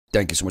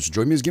Thank you so much for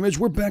joining me as GameEdged.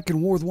 We're back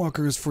in War with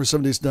Walkers for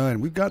 7 Days to Die.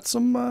 We've got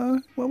some,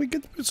 well, we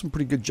get some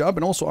pretty good job.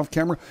 And also off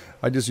camera,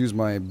 I just used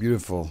my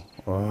beautiful,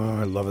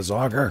 I love his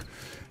auger.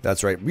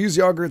 That's right. We use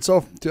the auger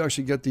itself to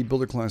actually get the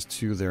builder class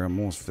 2 there. I'm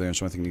almost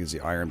finished. I think it needs the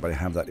iron, but I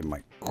have that in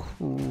my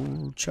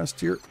chest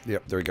here.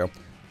 Yep, there we go.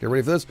 Get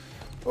ready for this.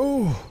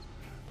 Oh,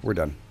 we're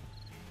done.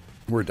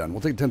 We're done.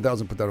 We'll take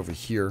 10,000, put that over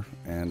here,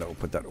 and I'll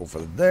put that over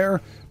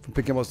there. For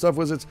picking up stuff,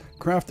 wizards,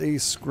 craft a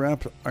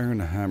scrap iron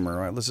hammer. All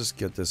right, let's just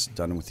get this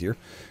done with here.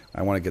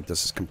 I want to get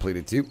this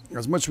completed too,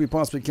 as much as we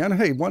possibly can.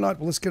 Hey, why not?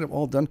 Well, let's get it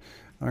all done.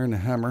 Iron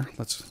hammer.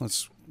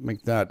 Let's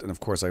make that, and of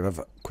course, I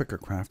have quicker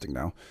crafting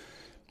now.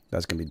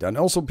 That's gonna be done.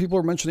 Also, people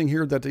are mentioning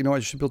here that I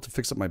should be able to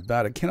fix up my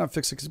bat. I cannot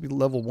fix it because it'll be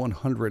level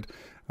 100.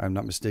 I'm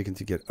not mistaken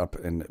to get up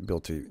and be able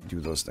to do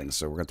those things.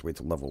 So we're going to wait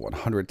till level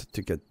 100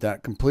 to get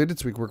that completed,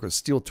 so we can work with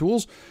steel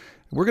tools.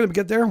 We're going to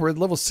get there. We're at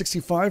level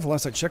 65.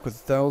 Last I checked,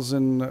 with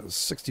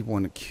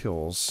 1,061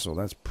 kills. So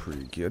that's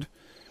pretty good.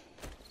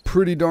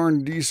 Pretty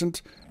darn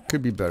decent.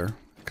 Could be better.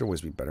 Could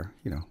always be better,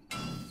 you know.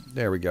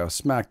 There we go.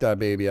 Smack that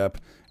baby up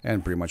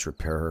and pretty much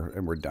repair her,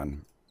 and we're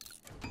done.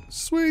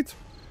 Sweet.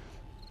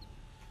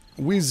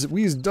 We's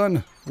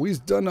done. We's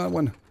done that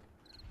one.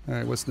 All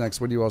right, what's next?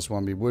 What do you also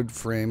want me? Wood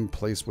frame,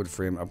 place wood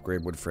frame,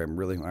 upgrade wood frame.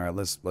 Really? All right,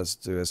 let's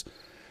do this.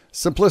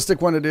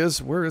 Simplistic one it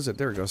is. Where is it?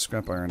 There we go.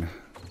 Scrap iron.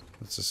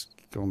 Let's just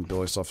go and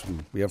build ourselves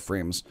some. We have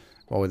frames.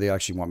 Well, they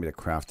actually want me to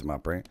craft them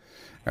up, right?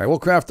 All right, we'll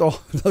craft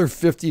all another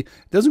 50. It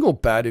doesn't go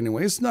bad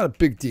anyway. It's not a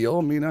big deal.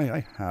 I mean,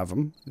 I have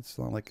them. It's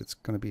not like it's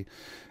going to be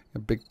a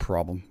big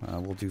problem.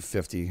 We'll do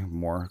 50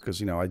 more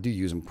because, I do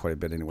use them quite a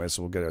bit anyway.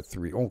 So we'll get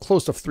a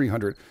close to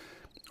 300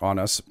 on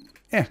us.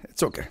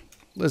 It's okay.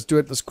 Let's do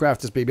it. Let's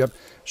craft this baby up.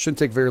 Shouldn't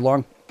take very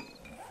long.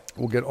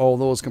 We'll get all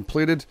those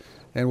completed,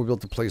 and we'll be able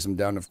to place them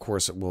down. Of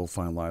course, we'll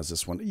finalize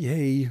this one.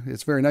 Yay!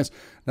 It's very nice.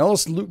 Now, all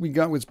this loot we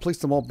got, we've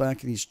placed them all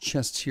back in these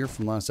chests here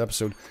from last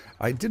episode.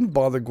 I didn't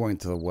bother going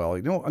to the well.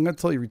 I'm going to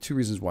tell you 2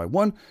 reasons why.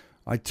 One,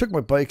 I took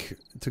my bike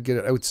to get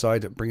it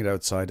outside, bring it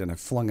outside, and I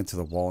flung into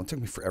the wall. It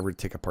took me forever to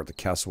take apart the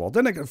castle wall.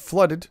 Then I got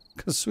flooded,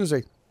 because as soon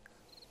as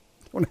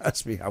don't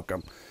ask me how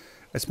come.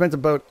 I spent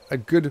about a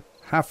good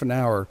half an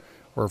hour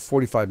or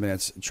 45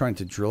 minutes trying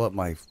to drill up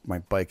my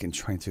bike and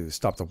trying to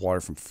stop the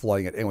water from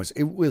flooding it. Anyways,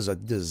 it was a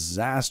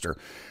disaster.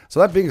 So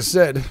that being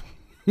said,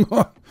 we're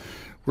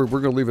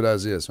going to leave it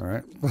as is, all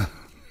right?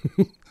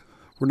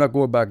 We're not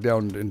going back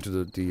down into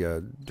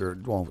the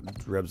dirt. Well,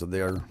 Rebs are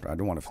there. I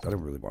don't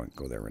really want to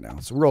go there right now.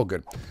 So we're all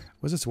good.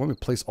 What's this? They want me to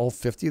place all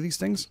 50 of these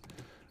things?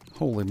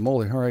 Holy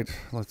moly. All right.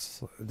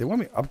 They want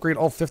me to upgrade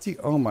all 50?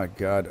 Oh my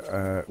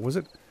God. Was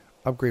it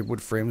upgrade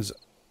wood frames?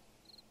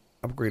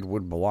 Upgrade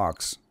wood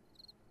blocks.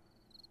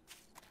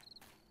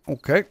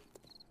 Okay.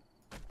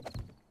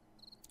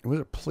 Was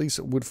it place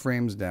wood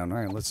frames down? All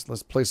right,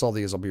 let's place all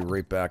these. I'll be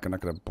right back. I'm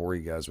not going to bore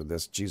you guys with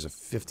this. Jeez,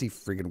 50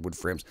 friggin' wood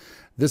frames.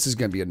 This is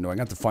going to be annoying.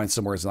 I have to find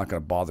somewhere it's not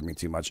going to bother me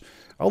too much.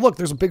 Oh, look,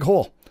 there's a big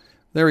hole.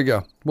 There we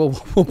go. We'll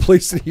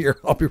place it here.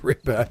 I'll be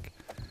right back.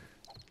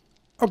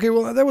 Okay,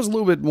 well, that was a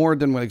little bit more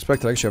than what I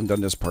expected. I actually haven't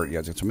done this part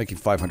yet. So I'm making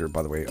 500,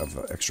 by the way, of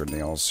extra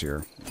nails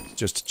here.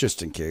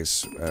 Just in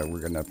case we're going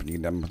to end up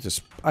needing them.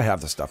 I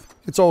have the stuff.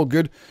 It's all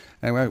good.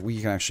 Anyway, we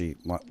can actually,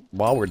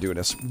 while we're doing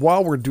this,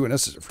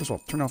 first of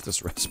all, turn off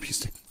this recipe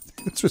stick.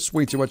 It's just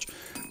way too much.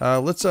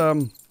 Let's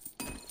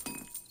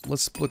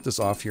split this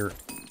off here.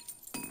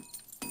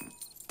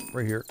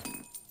 Right here.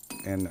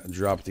 And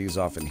drop these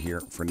off in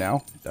here for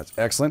now. That's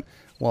excellent.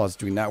 While it's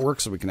doing that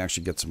work, so we can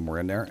actually get some more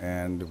in there,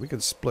 and we can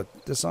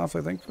split this off.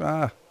 I think.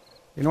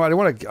 You know, I don't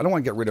want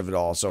to get rid of it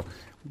all. So,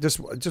 just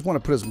want to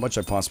put as much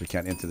as I possibly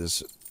can into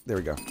this. There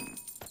we go.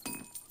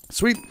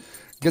 Sweet.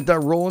 Get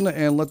that rolling,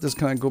 and let this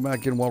kind of go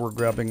back in while we're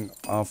grabbing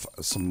off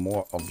some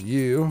more of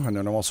you. And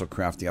then I'm also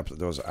crafting up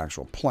those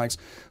actual planks.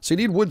 So you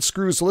need wood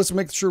screws. So let's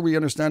make sure we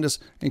understand this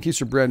in case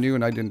you're brand new.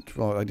 And I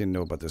didn't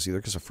know about this either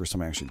because the first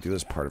time I actually do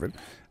this part of it.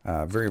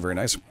 Very, very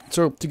nice.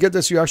 So to get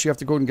this, you actually have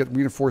to go and get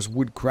reinforced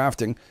wood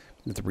crafting.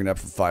 You have to bring it up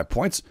for 5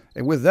 points.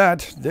 And with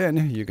that,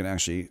 then you can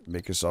actually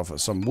make yourself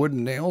some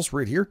wooden nails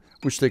right here,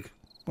 which take,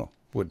 well,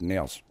 wooden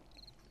nails.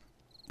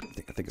 I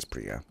think it's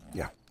pretty,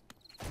 yeah.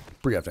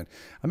 Pretty often.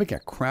 I'm making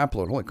a crap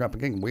load. Holy crap, I'm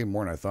getting way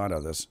more than I thought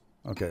of this.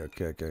 Okay.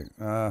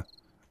 Oh,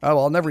 well,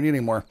 I'll never need any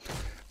more.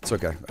 It's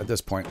okay at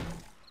this point.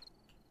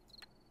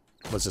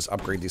 Let's just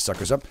upgrade these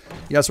suckers up.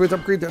 Yeah, so we have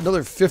to upgrade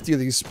another 50 of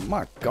these.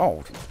 My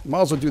God.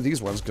 Might as well do these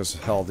ones because,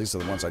 hell, these are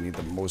the ones I need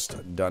the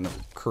most done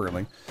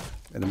currently.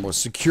 And the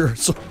most secure.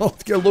 So I'll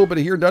get a little bit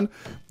of here done.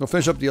 We'll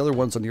finish up the other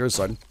ones on the other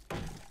side.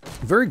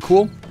 Very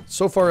cool.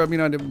 So far, I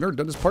mean, I've never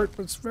done this part,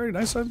 but it's very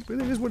nice. It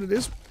is what it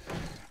is.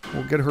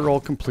 We'll get her all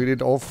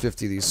completed, all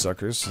 50 of these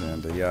suckers.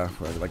 And yeah,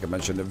 like I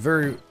mentioned, a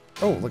very...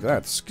 Oh, look at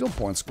that. Skill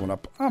points going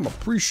up. I'm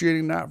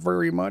appreciating that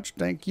very much.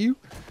 Thank you.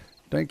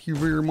 Thank you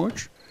very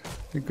much.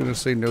 Ain't gonna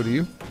say no to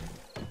you.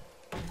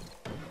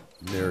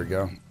 There we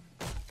go.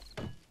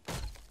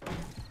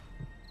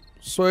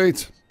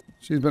 Sweet.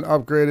 She's been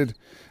upgraded.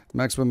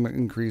 Maximum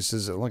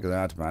increases. Look at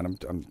that, man.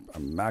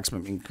 I'm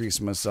maximum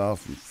increasing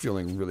myself. I'm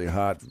feeling really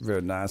hot.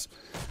 Very nice.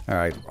 All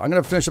right. I'm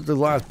going to finish up the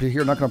last bit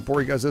here. I'm not going to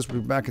bore you guys this.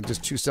 We'll be back in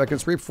just 2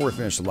 seconds right before we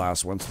finish the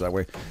last one. So that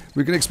way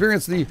we can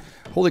experience the...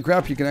 Holy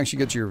crap, you can actually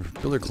get your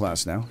builder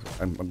class now.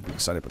 I'm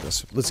excited about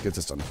this. Let's get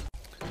this done.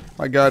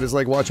 My God, it's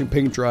like watching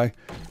paint dry.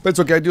 But it's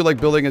okay. I do like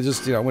building. I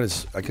just, you know,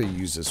 I could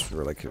use this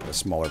for like a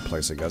smaller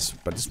place, I guess.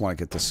 But I just want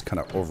to get this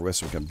kind of over with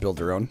so we can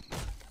build our own.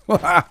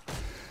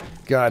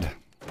 God.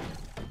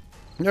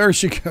 There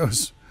she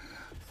goes.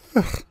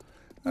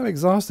 I'm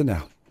exhausted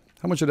now.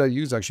 How much did I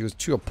use actually? It was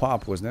 2 a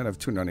pop, wasn't it? I have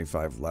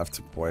 295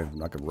 left. Boy, I'm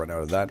not going to run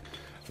out of that.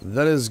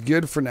 That is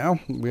good for now.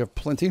 We have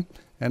plenty.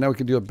 And now we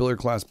can do a builder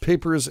class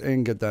papers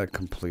and get that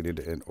completed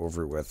and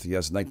over with.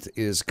 Yes, night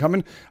is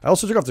coming. I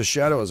also took off the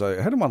shadows.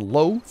 I had them on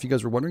low, if you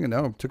guys were wondering, and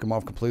now I took them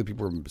off completely.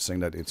 People were saying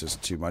that it's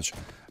just too much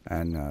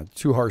and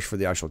too harsh for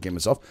the actual game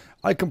itself.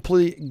 I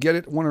completely get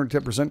it,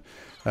 110%.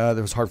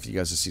 It was hard for you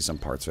guys to see some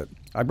parts of it.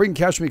 I bring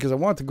cash with me because I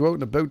wanted to go out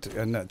and about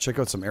and check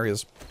out some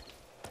areas.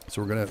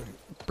 So we're going to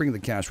bring the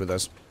cash with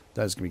us.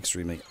 That is going to be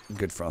extremely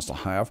good for us to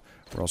have.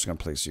 We're also going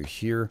to place you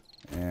here.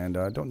 And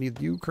I don't need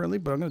you currently,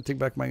 but I'm going to take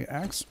back my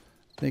axe.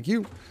 Thank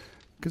you.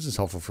 Because it's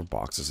helpful for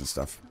boxes and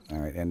stuff. All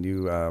right, and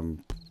you,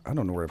 I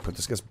don't know where to put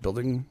this. I guess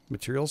building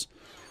materials.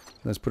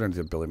 Let's put it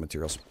into building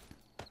materials.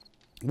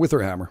 With our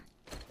hammer.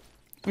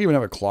 We even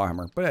have a claw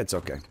hammer, but it's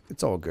okay.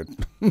 It's all good.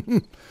 All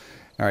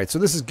right, so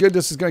this is good.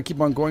 This is going to keep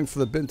on going for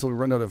the bit until we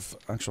run out of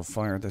actual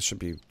fire. That should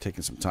be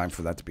taking some time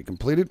for that to be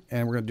completed.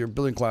 And we're going to do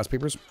building class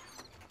papers,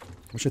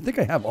 which I think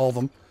I have all of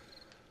them.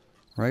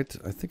 Right?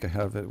 I think I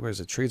have it. Where's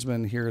it?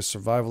 Tradesman here,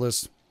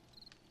 survivalist.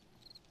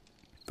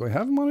 Do I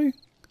have them on me?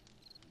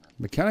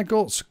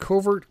 Mechanical,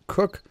 covert,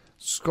 cook,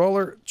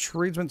 scholar,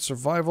 tradesman,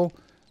 survival,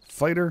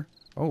 fighter.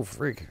 Oh,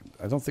 freak.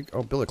 I don't think...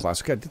 Oh, builder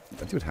class. Okay,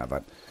 I did have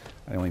that.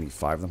 I only need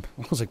 5 of them.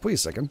 I was like, wait a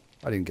second.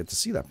 I didn't get to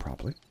see that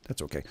properly.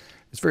 That's okay.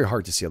 It's very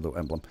hard to see a little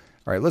emblem.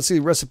 All right, let's see.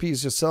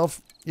 Recipes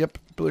yourself. Yep,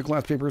 builder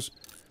class papers.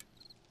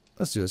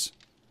 Let's do this.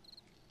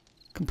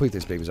 Complete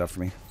these babies out for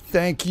me.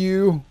 Thank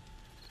you.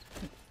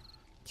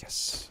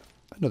 Yes.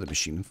 Another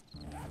machine.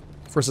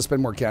 First, I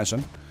spend more cash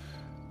on.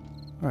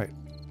 All right.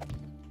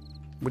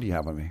 What do you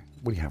have on me?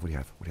 What do you have? What do you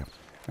have? What do you have?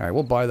 All right,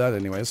 we'll buy that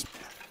anyways.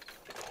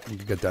 You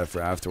can get that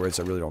for afterwards.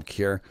 I really don't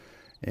care.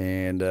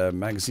 And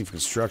magazine for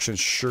construction,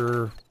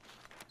 sure.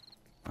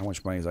 How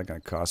much money is that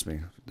going to cost me?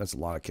 That's a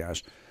lot of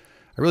cash.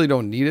 I really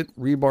don't need it.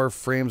 Rebar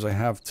frames I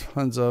have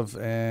tons of.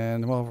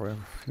 And, well,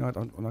 you know what?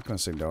 I'm not going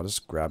to say no. I'll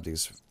just grab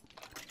these.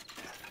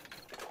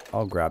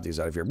 I'll grab these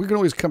out of here. We can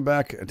always come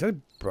back. Did I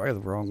buy the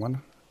wrong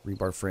one?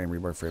 Rebar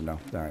frame no.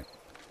 All right.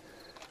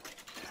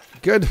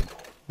 Good.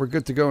 We're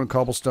good to go in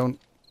cobblestone.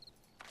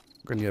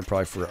 We're going to need it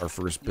probably for our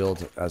first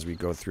build as we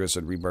go through this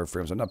and rebar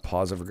frames. I'm not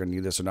positive we're going to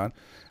need this or not.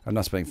 I'm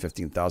not spending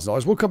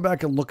 $15,000. We'll come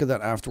back and look at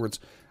that afterwards.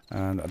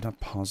 And I'm not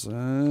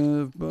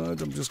positive,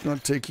 but I'm just going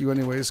to take you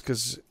anyways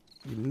because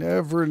you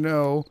never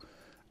know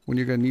when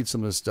you're going to need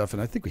some of this stuff.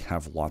 And I think we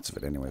have lots of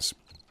it anyways.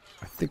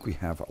 I think we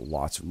have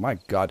lots of it. My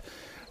God.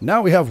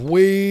 Now we have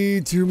way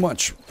too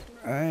much.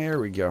 There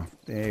we go.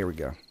 There we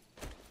go.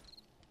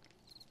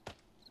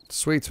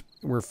 Sweet.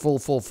 We're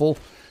full.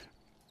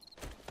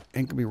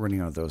 Ain't gonna be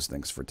running out of those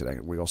things for today.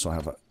 We also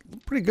have a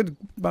pretty good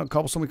amount of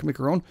cobblestone we can make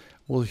our own.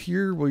 Well,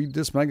 here we'll use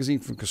this magazine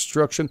from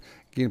construction.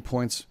 Gain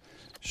points.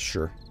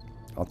 Sure.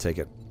 I'll take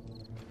it.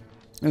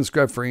 And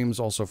scrap frames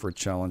also for a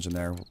challenge in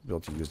there. We'll be able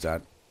to use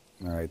that.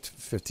 All right.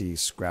 50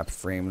 scrap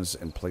frames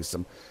and place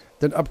them.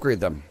 Then upgrade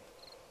them.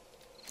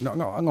 No, I'm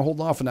gonna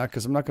hold off on that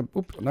because I'm not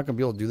gonna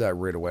be able to do that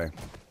right away.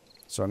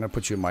 So I'm gonna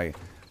put you in my.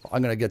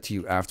 I'm gonna get to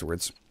you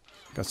afterwards.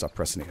 Gotta stop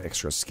pressing the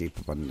extra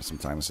escape button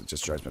sometimes. It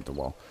just drives me at the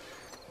wall.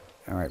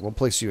 All right, we'll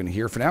place you in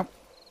here for now.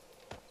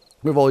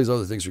 We have all these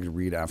other things we can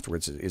read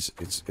afterwards.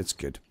 It's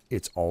good.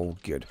 It's all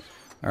good.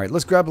 All right,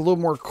 let's grab a little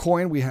more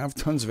coin. We have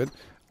tons of it.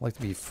 I'd like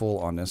to be full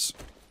on this.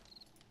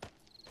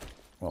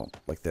 Well,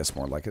 like this,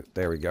 more like it.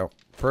 There we go.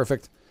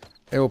 Perfect.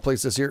 And we'll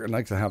place this here. I'd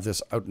like to have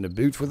this out in the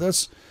boot with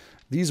us.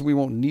 These we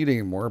won't need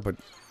anymore, but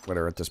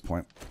whatever at this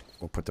point.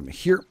 We'll put them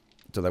here.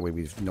 So that way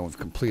we know we've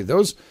completed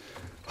those.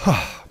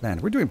 Man,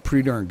 we're doing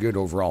pretty darn good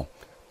overall.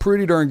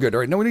 Pretty darn good.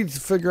 All right, now we need to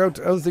figure out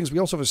other things. We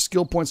also have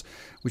skill points,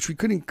 which we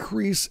could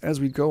increase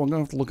as we go. I'm going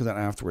to have to look at that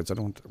afterwards. I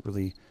don't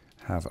really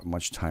have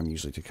much time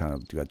usually to kind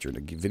of do that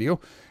during the video.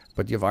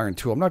 But you have iron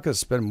tool. I'm not going to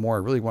spend more. I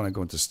really want to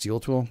go into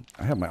steel tool.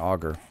 I have my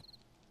auger.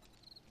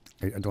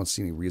 I don't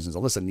see any reasons.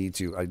 Unless I need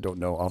to. I don't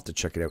know. I'll have to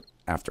check it out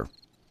after.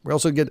 We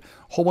also get a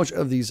whole bunch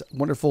of these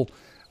wonderful,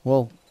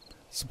 well,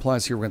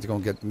 supplies here. We're going to go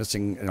and get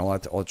missing and all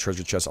the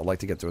treasure chests. I'd like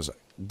to get those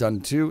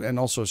done too. And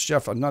also,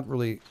 chef, I'm not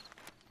really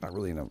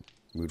in a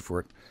mood for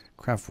it.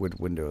 Craft wood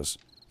windows.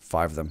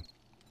 5 of them.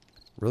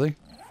 Really?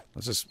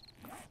 Let's just...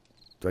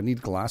 Do I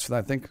need glass for that,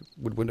 I think?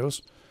 Wood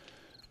windows?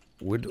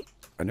 Wood...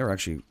 I never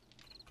actually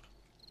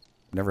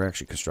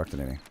constructed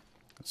any.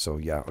 So,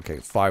 yeah. Okay,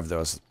 5 of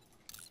those.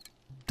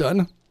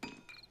 Done.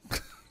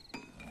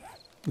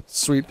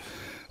 Sweet.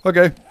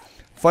 Okay.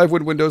 5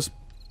 wood windows.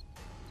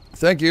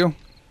 Thank you.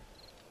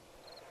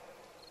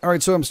 All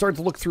right, so I'm starting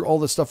to look through all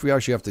the stuff we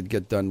actually have to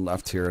get done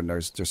left here, and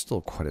there's still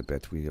quite a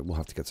bit. We'll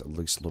have to get at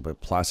least a little bit of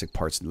plastic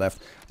parts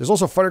left. There's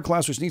also a fighter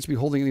class, which needs to be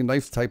holding any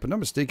knife type. If I'm not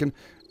mistaken,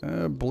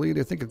 blade,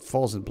 I think it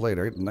falls in blade,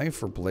 right?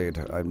 Knife or blade?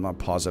 I'm not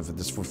positive if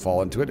this would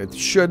fall into it. It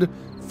should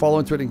fall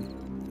into it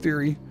in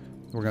theory.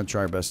 We're going to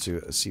try our best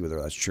to see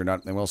whether that's true or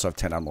not. And we also have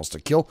 10 animals to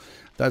kill.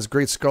 That's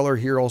great scholar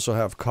here. Also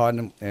have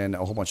cotton and a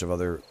whole bunch of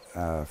other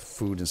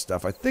food and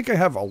stuff. I think I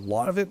have a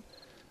lot of it.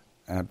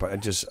 But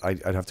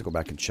I'd have to go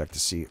back and check to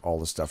see all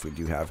the stuff we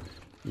do have.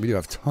 We do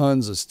have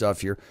tons of stuff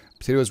here.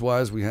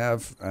 Potatoes-wise, we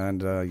have.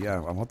 And,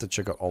 yeah, I'll have to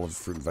check out all of the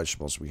fruit and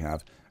vegetables we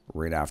have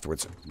right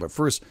afterwards. But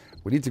first,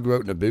 we need to go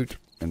out and about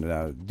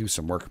and do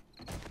some work.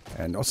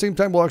 And at the same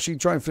time, we'll actually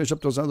try and finish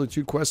up those other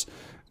 2 quests.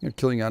 You know,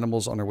 killing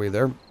animals on our way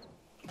there.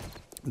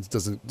 It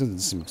doesn't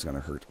seem it's going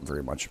to hurt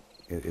very much.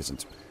 It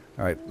isn't.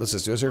 All right, let's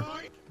just do this here.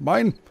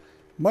 Mine.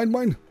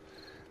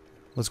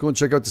 Let's go and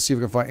check out to see if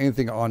we can find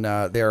anything on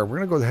there. We're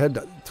going to go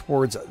ahead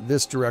towards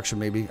this direction,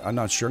 maybe. I'm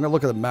not sure. I'm going to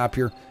look at the map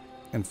here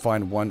and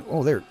find one.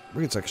 Oh, there.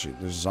 It's actually,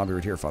 there's a zombie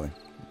right here, finally.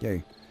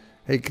 Yay.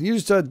 Hey, can you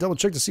just double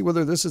check to see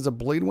whether this is a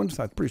blade one?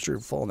 I'm pretty sure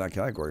it fall in that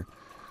category.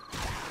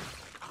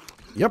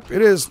 Yep,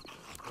 it is.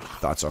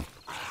 Thought so.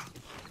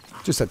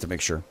 Just had to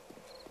make sure.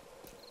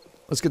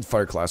 Let's get the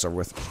fire class over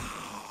with.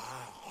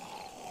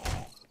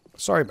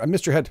 Sorry, I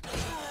missed your head.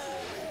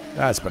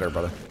 That's better,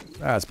 brother.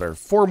 That's better.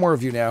 4 more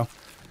of you now.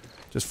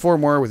 Just 4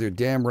 more with your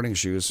damn running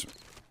shoes.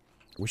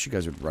 I wish you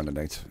guys would run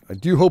tonight. I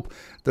do hope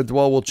that the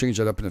wall will change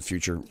that up in the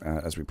future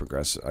as we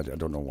progress. I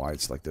don't know why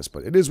it's like this,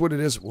 but it is what it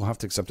is. We'll have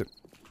to accept it.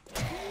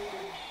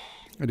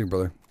 I do,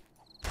 brother.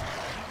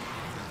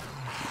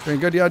 Very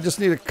good. Yeah, I just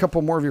need a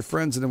couple more of your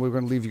friends, and then we're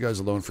going to leave you guys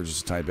alone for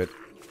just a tiny bit.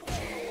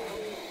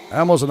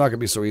 Animals are not going to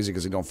be so easy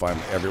because you don't find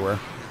them everywhere.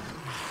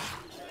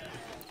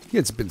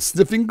 It's been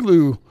sniffing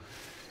glue.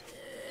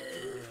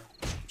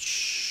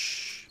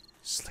 Shh.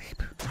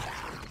 Sleep.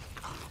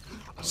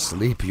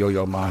 Sleep,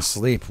 Yo-Yo Ma,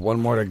 sleep. 1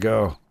 more to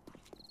go.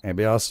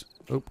 Anybody else?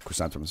 Oh,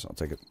 chrysanthemums. I'll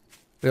take it.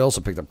 They also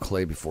picked up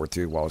clay before,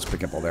 too, while I was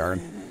picking up all the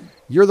iron.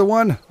 You're the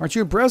one. Aren't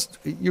you impressed?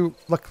 You,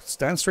 look,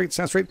 stand straight,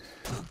 stand straight.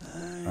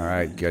 All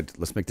right, good.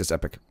 Let's make this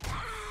epic.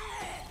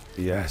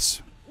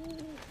 Yes.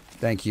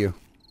 Thank you.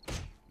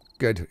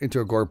 Good. Into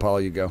a gore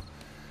pile you go.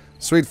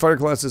 Sweet, fire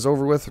class is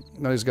over with.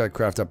 Now I just got to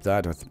craft up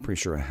that. I'm pretty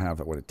sure I have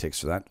what it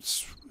takes for that.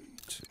 Sweet.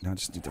 Now I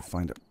just need to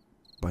find a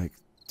bike.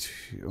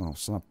 Well,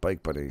 it's not a bike,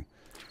 but a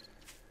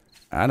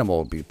animal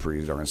would be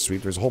pretty darn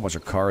sweet. There's a whole bunch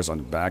of cars on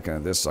the back end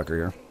of this sucker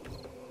here.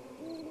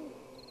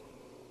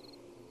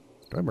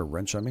 Do I have a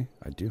wrench on me?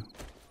 I do.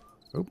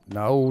 Oh,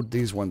 no,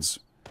 these ones.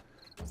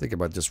 Think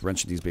about just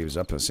wrenching these babies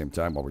up at the same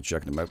time while we're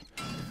checking them out.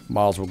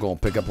 Miles will go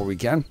and pick up what we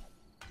can.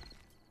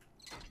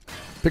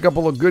 Pick up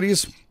all the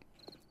goodies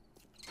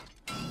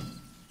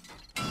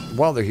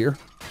while they're here,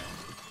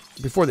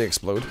 before they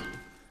explode.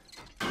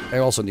 I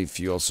also need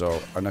fuel, so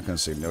I'm not going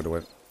to say no to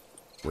it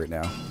right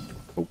now.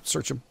 Oh,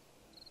 search them.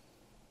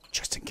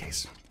 Just in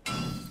case.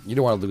 You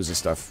don't want to lose this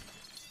stuff.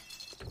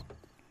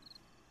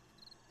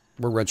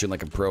 We're wrenching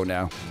like a pro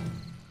now.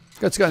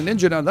 It's got an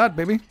engine on that,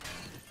 baby.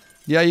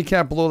 Yeah, you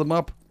can't blow them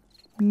up.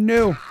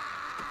 No.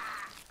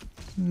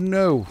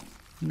 No.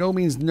 No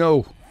means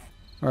no.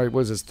 Alright,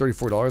 what is this?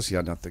 $34?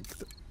 Yeah, nothing.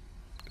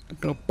 I'm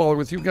going to bother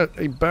with you. Got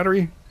a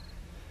battery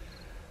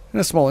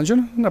and a small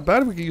engine. Not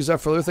bad. We can use that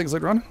for other things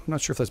later on. I'm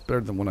not sure if that's better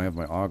than when I have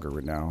my auger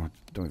right now.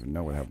 I don't even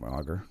know what I have my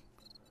auger.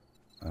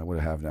 What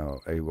do I have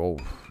now? Oh,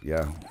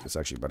 yeah, it's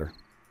actually better.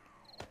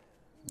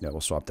 Yeah,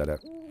 we'll swap that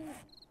out.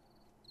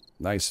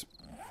 Nice.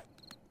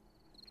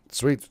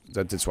 Sweet.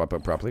 That did swap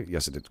out properly.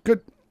 Yes, it did.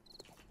 Good.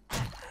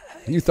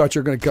 You thought you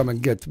were going to come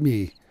and get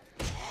me.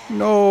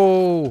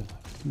 No.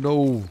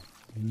 No.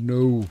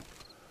 No.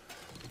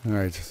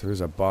 Alright,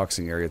 there's a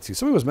boxing area too.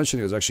 Somebody was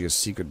mentioning there was actually a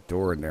secret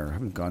door in there. I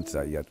haven't gone to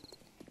that yet.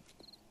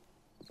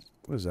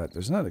 What is that?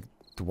 There's not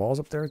the walls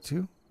up there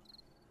too?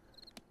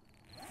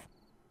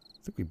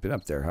 I think we've been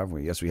up there, haven't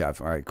we? Yes, we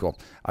have. Alright, cool.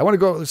 I want to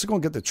go, let's go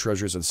and get the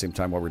treasures at the same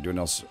time while we're doing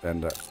else,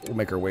 and we'll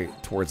make our way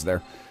towards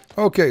there.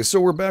 Okay,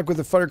 so we're back with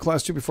the fighter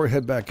class 2 before I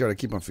head back out. I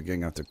keep on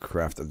forgetting I have to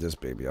craft this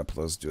baby up.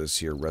 Let's do this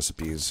here,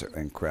 recipes,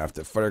 and craft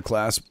the fighter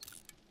class.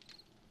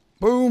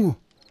 Boom!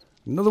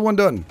 Another one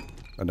done.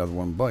 Another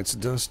one bites the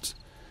dust.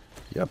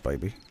 Yeah,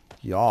 baby.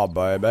 Yeah,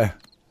 baby.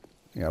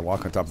 Yeah,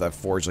 walk on top of that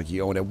forge like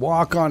you own it.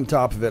 Walk on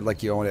top of it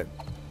like you own it.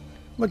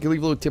 Look, you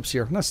leave little tips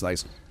here. That's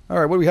nice.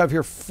 Alright, what do we have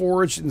here?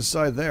 Forged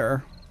inside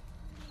there.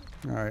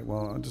 Alright,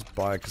 well, I'll just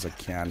buy it because I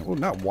can. Well,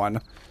 not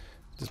one.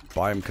 Just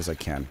buy them because I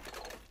can.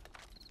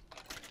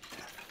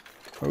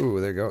 Oh,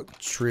 there you go.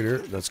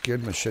 Treater. That's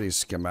good. Machete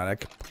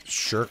schematic.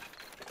 Sure.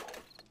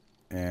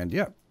 And,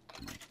 yeah.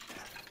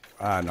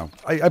 No.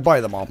 I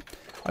buy them all.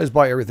 I just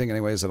buy everything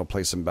anyways, and I'll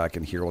place them back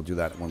in here. We'll do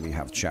that when we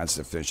have a chance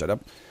to finish that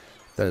up.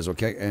 That is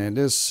okay. And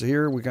this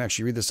here, we can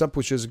actually read this up,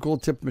 which is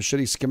gold tip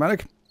machete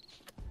schematic.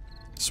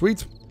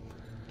 Sweet.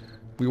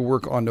 We will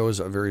work on those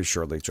very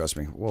shortly, trust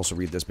me. We'll also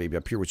read this baby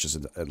up here, which is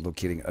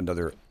locating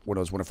another one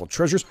of those wonderful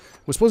treasures.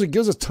 We suppose it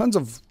gives us tons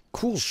of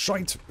cool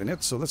shite in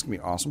it, so that's going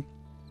to be awesome.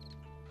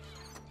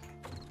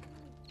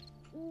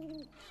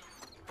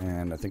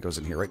 And I think it was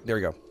in here, right? There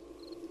we go. I'm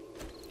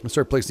going to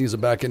start placing these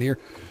back in here.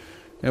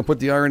 And put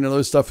the iron and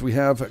other stuff we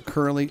have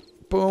currently.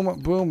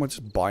 Boom, boom. We're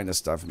just buying this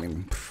stuff. I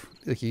mean,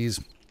 like ease.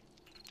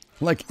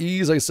 Like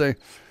ease, I say.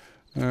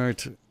 All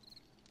right.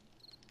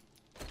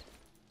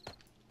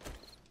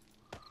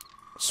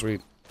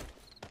 Sweet.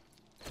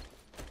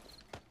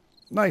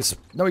 Nice.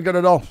 Now we got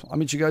it all. I'll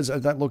meet you guys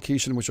at that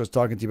location which I was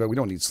talking to you about. We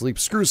don't need sleep.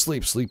 Screw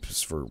sleep. Sleep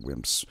is for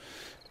wimps.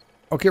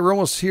 Okay, we're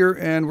almost here,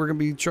 and we're going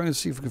to be trying to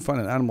see if we can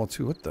find an animal,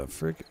 too. What the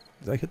frick?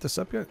 Did I hit this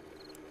up yet?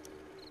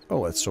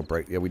 Oh, that's so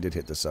bright. Yeah, we did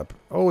hit this up.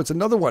 Oh, it's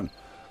another one.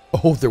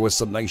 Oh, there was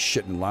some nice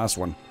shit in the last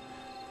one.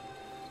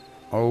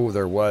 Oh,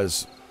 there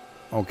was.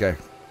 Okay.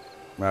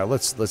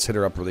 Let's hit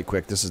her up really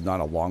quick. This is not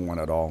a long one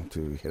at all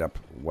to hit up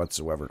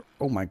whatsoever.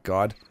 Oh, my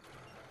God.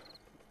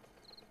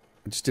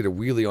 I just did a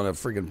wheelie on a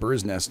friggin'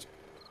 bird's nest.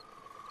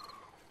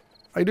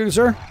 How you doing,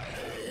 sir?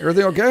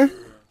 Everything okay?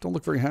 Don't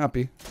look very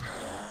happy.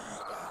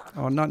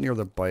 Oh, not near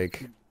the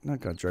bike.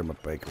 Not gonna drive my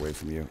bike away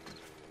from you.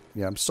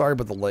 Yeah, I'm sorry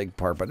about the leg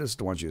part, but I just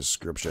don't want you to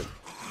screw up shit.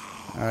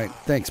 Alright,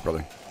 thanks,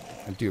 brother.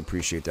 I do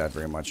appreciate that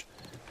very much.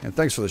 And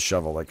thanks for the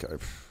shovel. Like,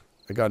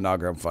 I got an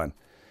auger, I'm fine.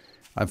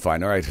 I'm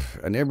fine, alright.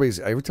 And every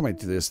time I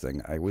do this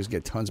thing, I always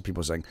get tons of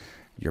people saying,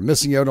 you're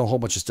missing out on a whole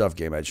bunch of stuff,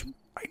 GameEdged.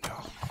 I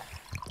know.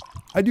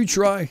 I do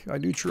try. I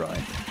do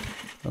try.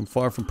 I'm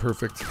far from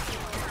perfect.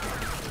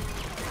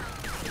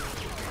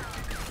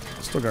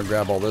 Still gonna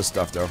grab all this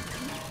stuff, though.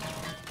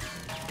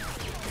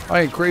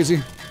 I ain't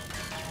crazy.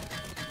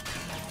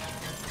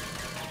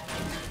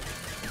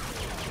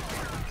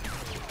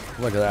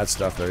 Look at that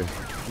stuff there.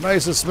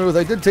 Nice and smooth.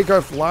 I did take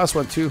off the last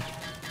one, too.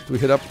 Do we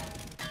hit up?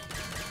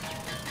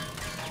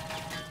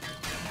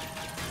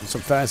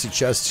 Some fancy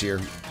chests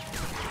here.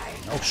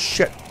 Oh,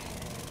 shit.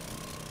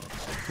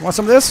 You want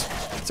some of this?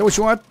 Is that what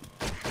you want?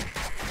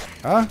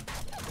 Huh?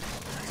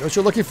 Is that what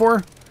you're looking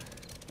for?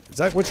 Is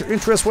that what your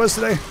interest was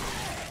today?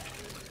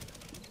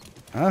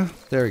 Huh?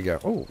 There you go.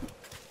 Oh.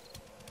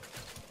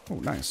 Oh,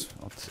 nice.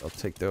 I'll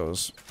take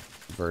those.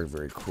 Very,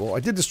 very cool.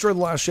 I did destroy the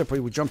last ship.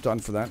 We jumped on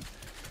for that.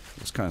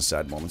 It was kind of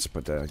sad moments,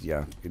 but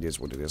yeah, it is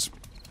what it is.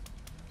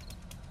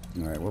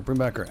 Alright, we'll bring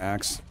back our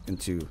axe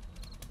into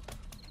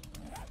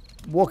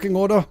walking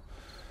order.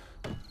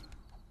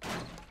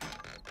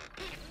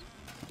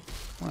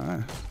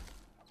 Alright.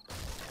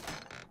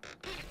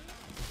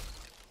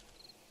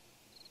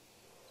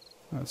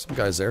 Some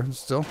guys there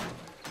still.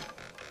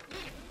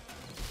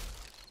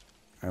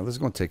 Alright, let's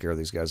go and take care of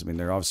these guys. I mean,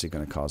 they're obviously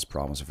going to cause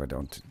problems if I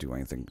don't do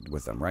anything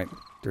with them, right?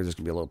 They're just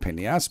going to be a little pain in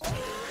the ass.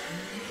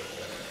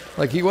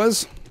 Like he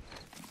was.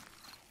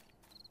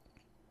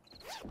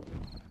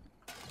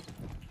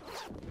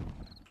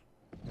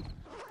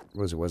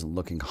 It wasn't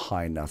looking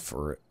high enough,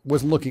 or it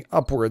wasn't looking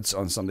upwards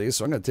on some days,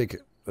 so I'm going to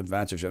take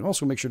advantage. And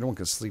also make sure no one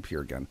can sleep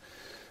here again.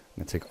 I'm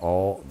going to take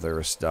all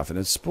their stuff. And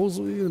it's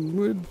supposedly a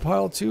wood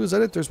pile too. Is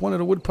that it? There's one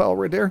in a wood pile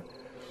right there.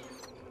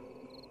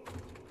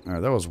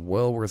 Alright, that was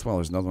well worthwhile.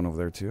 There's another one over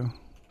there too.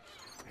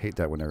 I hate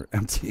that when they're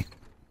empty.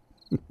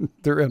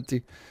 They're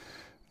empty.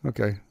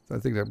 Okay, I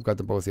think I've got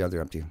them both. Yeah,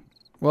 they're empty.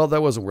 Well,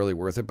 that wasn't really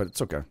worth it, but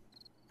it's okay.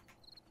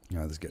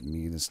 Yeah, this is getting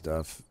meat and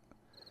stuff.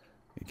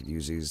 You can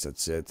use these.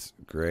 That's it.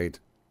 Great.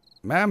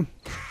 Ma'am?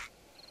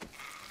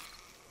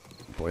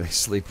 Boy, they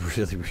sleep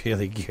really,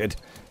 really good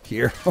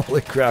here.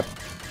 Holy crap.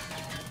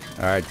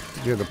 Alright,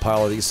 get the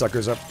pile of these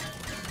suckers up.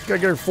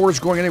 Gotta get our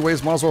forge going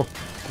anyways. Might as well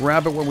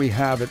grab it when we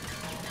have it.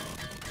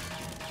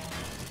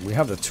 We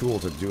have the tool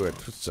to do it,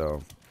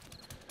 so...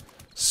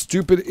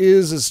 Stupid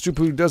is as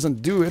stupid who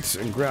doesn't do it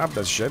and grab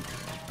that shit.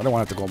 I don't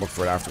want to have to go and look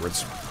for it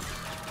afterwards.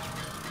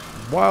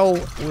 While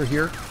we're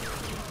here,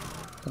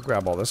 we'll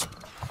grab all this.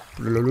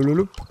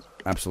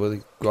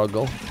 Absolutely. Go.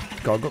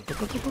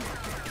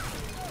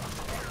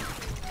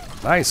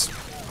 Nice.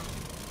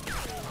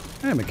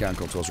 And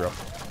mechanical tools are up.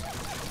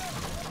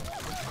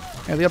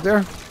 Anything up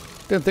there?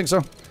 Didn't think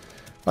so.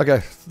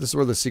 Okay, this is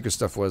where the secret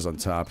stuff was on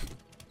top.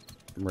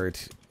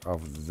 Right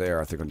over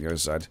there, I think, on the other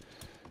side.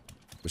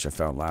 Which I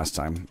found last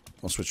time.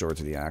 I'll switch over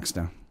to the axe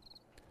now.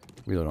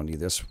 We don't need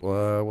this.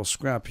 We'll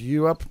scrap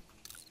you up.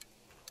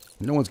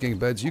 No one's getting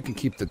beds. You can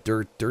keep the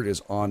dirt. Dirt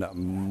is on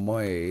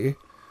my...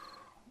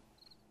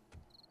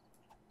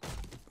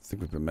 I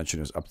think we've been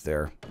mentioning is up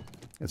there.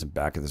 It's in the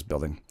back of this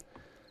building.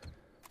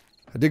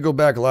 I did go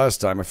back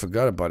last time. I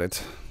forgot about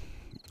it.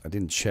 I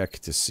didn't check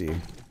to see.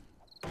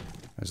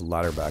 There's a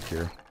ladder back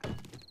here.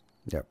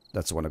 Yep,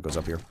 that's the one that goes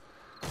up here.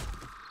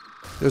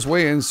 There's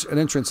an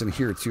entrance in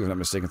here too, if I'm not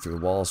mistaken, through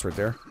the walls right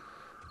there.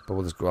 But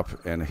we'll just go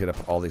up and hit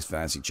up all these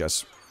fancy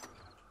chests.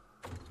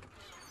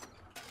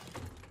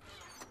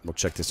 We'll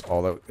check this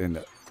all out in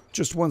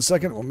just 1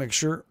 second. We'll make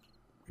sure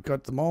we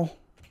got them all.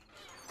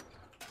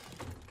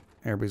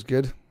 Everybody's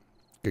good?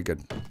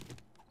 Good.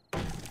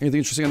 Anything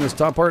interesting on this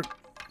top part?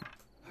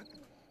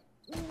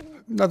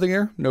 Nothing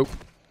here? Nope.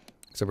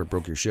 Except for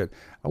broke your shit.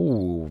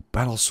 Oh,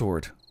 battle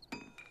sword.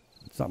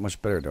 It's not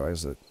much better though,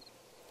 is it?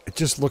 It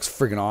just looks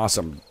friggin'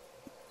 awesome.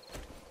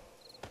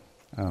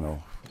 I don't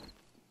know.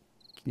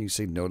 Can you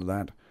say no to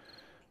that?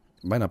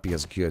 Might not be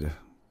as good,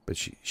 but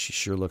she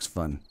sure looks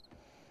fun.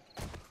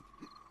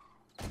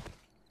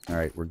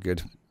 Alright, we're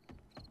good.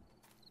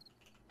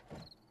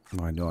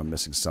 Oh, I know I'm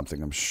missing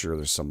something. I'm sure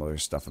there's some other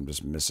stuff I'm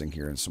just missing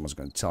here, and someone's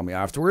going to tell me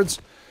afterwards.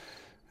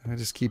 I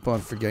just keep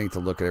on forgetting to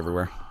look at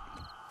everywhere.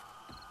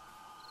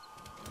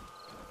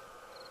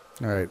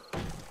 Alright.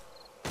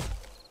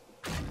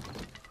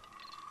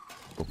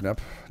 Open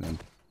up. And then,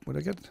 what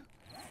did I get?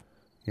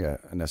 Yeah,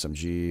 an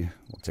SMG.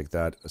 We'll take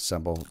that.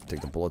 Assemble.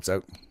 Take the bullets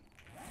out.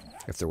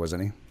 If there was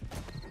any.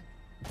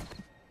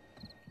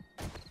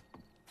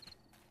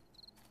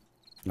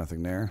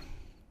 Nothing there.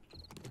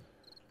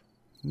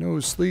 No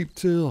sleep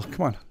till.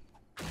 Come on.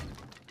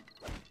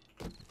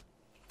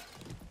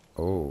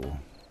 Oh.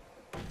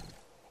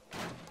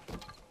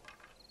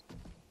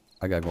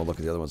 I gotta go look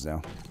at the other ones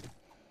now.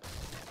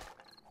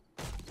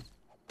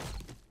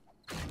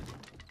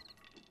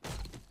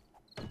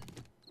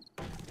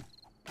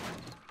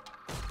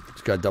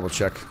 Just gotta double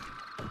check.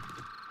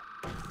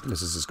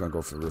 This is just gonna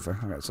go for the roof.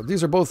 Alright, so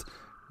these are both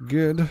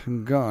good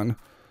and gone.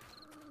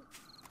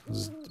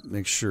 Just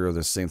make sure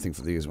the same thing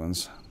for these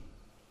ones.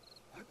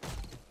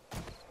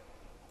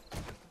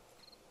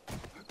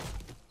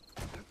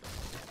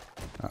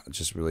 It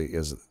just really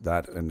is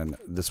that, and then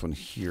this one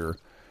here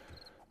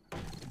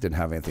didn't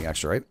have anything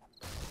extra, right?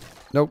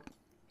 Nope.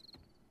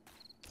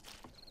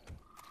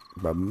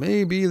 But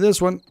maybe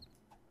this one.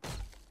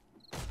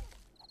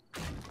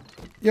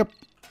 Yep.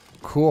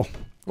 Cool.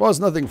 Well, it's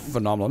nothing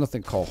phenomenal,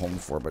 nothing to call home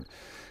for, but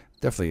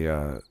definitely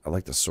I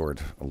like the sword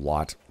a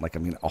lot. Like, I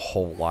mean, a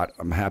whole lot.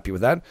 I'm happy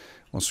with that.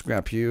 We'll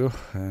scrap you,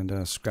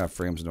 and scrap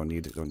frames. Don't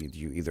need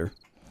you either.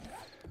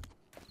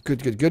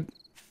 Good, good, good.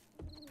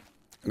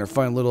 And our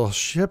fine little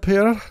ship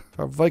here,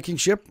 our Viking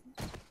ship.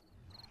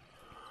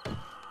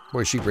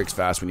 Boy, she breaks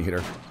fast when you hit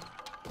her.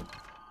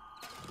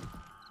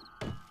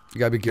 You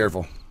gotta be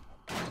careful.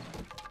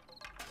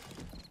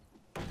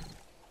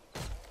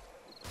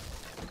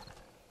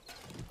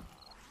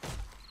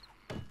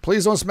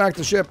 Please don't smack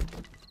the ship.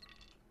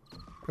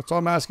 That's all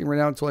I'm asking right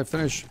now until I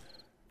finish.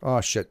 Oh,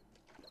 shit.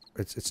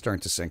 It's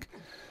starting to sink.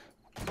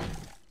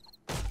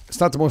 It's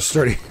not the most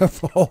sturdy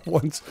of all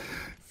ones.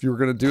 If you were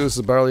going to do this,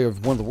 it's barely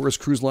of one of the worst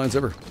cruise lines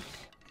ever.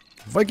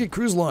 Viking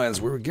Cruise Lines,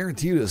 where we're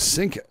guaranteed to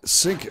sink.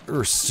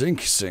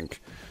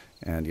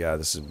 And yeah,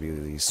 this would be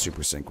the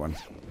super sink one.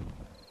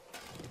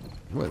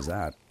 What is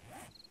that?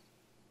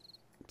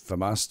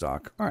 FEMA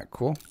stock. Alright,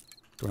 cool.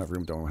 Don't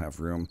have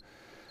room.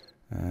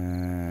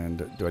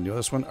 And do I know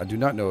this one? I do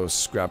not know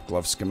scrap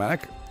glove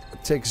schematic.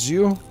 It takes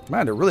you.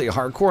 Man, they're really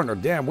hardcore in their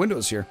damn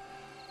windows here.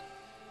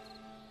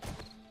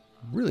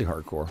 Really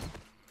hardcore.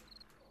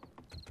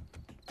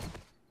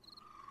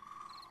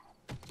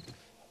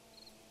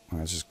 Oh,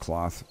 it's just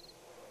cloth.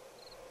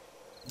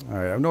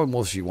 Alright, I know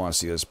most of you want to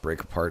see this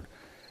break apart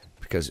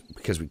because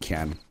we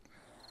can.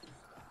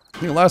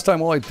 I mean, last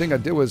time all I think I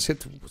did was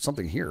hit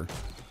something here.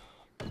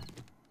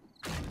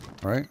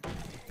 Alright?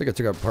 I think I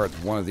took apart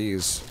one of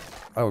these.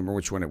 I don't remember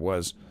which one it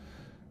was.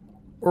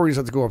 Or we just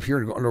have to go up here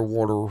and go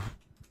underwater.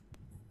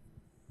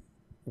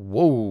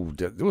 Whoa,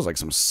 there was like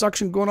some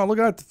suction going on. Look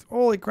at that.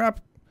 Holy crap.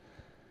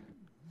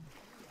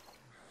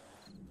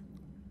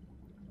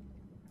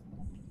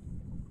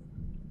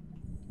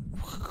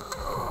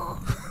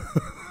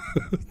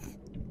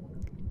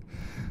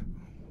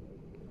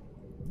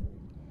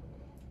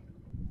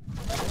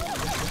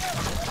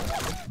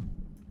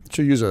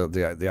 Should use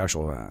the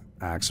actual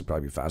axe, would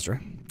probably be faster.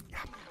 Yeah,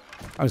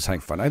 I'm just having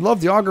fun. I love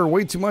the auger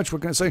way too much.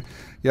 What can I say?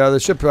 Yeah, the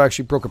ship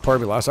actually broke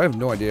apart me last. I have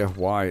no idea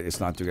why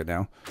it's not doing it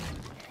now.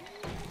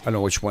 I don't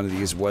know which one of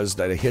these was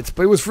that it hit,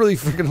 but it was really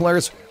freaking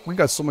hilarious. We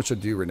got so much to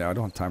do right now. I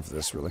don't have time for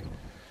this, really.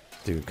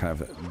 To kind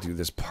of do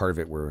this part of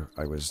it where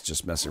I was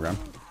just messing around.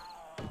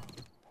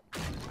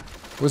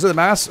 Was it the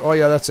mass? Oh,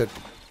 yeah, that's it.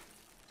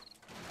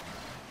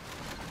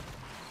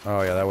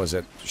 Oh, yeah, that was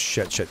it.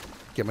 Shit.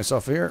 Get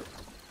myself here.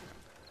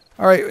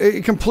 Alright,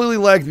 it completely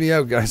lagged me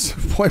out, guys.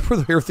 The point where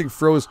everything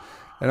froze.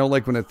 I don't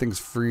like when things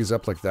freeze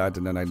up like that,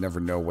 and then I never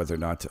know whether or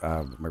not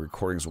my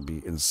recordings will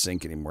be in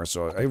sync anymore.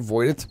 So I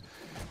avoid it.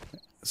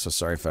 So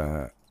sorry if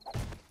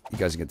you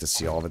guys get to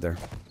see all of it there.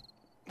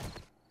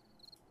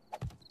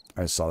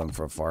 I saw them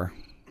from afar.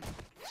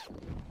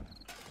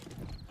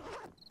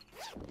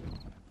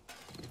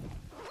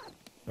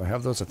 Do I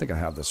have those? I think I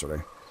have this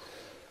already.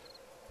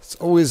 It's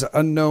always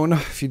unknown.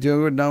 If you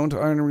do it down to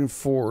iron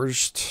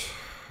reinforced,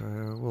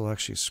 we'll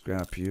actually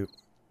scrap you.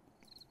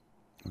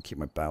 I'll keep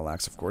my battle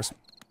axe, of course.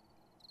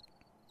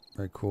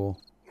 Very cool.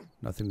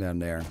 Nothing down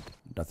there.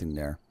 Nothing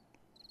there.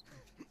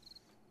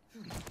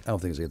 I don't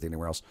think there's anything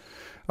anywhere else.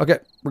 Okay,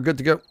 we're good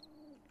to go.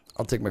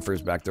 I'll take my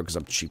frames back, though, because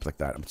I'm cheap like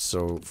that. I'm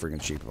so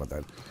freaking cheap about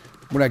that.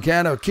 When I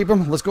can, I'll keep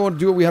them. Let's go and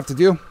do what we have to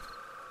do.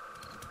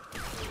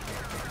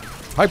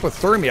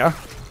 Hypothermia?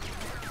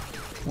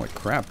 Holy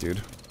crap,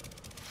 dude.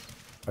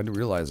 I didn't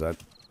realize that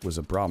was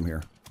a problem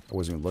here. I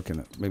wasn't even looking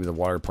at. Maybe the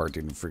water part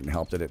didn't freaking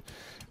help, did it?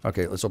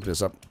 Okay, let's open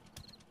this up.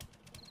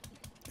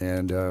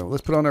 And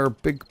let's put on our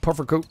big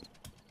puffer coat.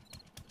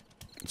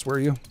 Let's wear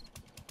you.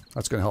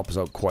 That's going to help us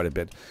out quite a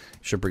bit.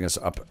 Should bring us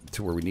up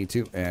to where we need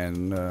to.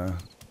 And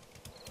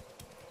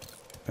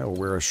Yeah, we'll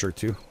wear a shirt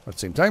too at the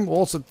same time. We'll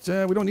also,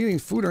 we don't need any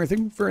food or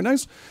anything. Very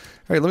nice.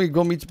 All right, let me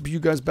go meet you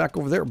guys back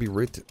over there. It'll be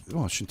right.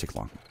 Oh, it shouldn't take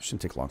long. It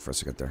shouldn't take long for us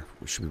to get there.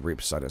 We should be right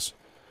beside us.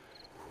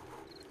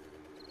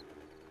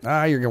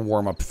 Ah, you're going to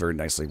warm up very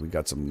nicely. We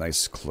got some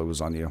nice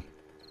clothes on you.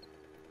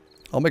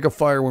 I'll make a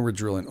fire when we're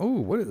drilling. Oh,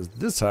 what is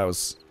this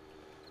house?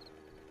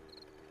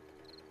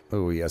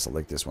 Oh, yes, I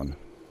like this one.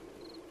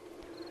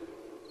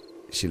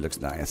 She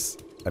looks nice.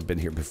 I've been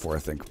here before, I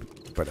think.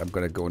 But I'm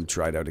going to go and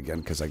try it out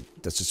again because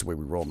that's just the way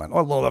we roll, man. Oh,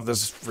 I love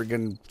this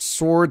friggin'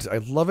 sword. I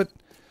love it.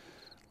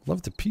 Love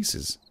it to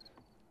pieces.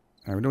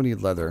 All right, we don't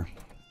need leather.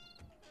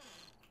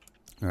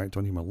 All right,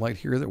 don't need my light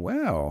here.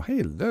 Wow,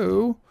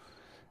 hello.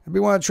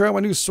 Anybody want to try out my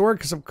new sword?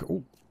 Because I'm...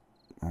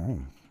 Oh.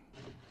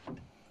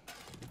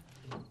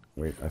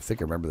 Wait, I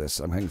think I remember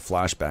this. I'm having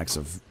flashbacks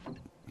of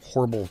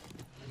horrible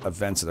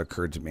events that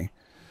occurred to me.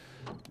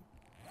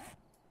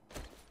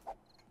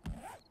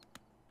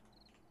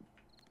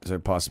 Is there a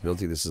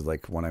possibility this is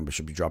like when I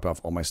should be dropping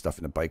off all my stuff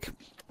in a bike?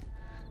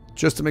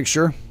 Just to make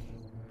sure.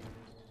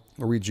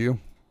 I'll read you.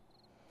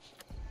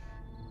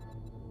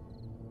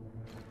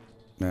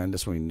 Man,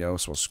 this one we know,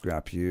 so we'll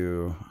scrap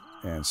you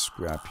and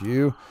scrap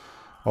you.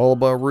 All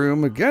about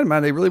room. Again,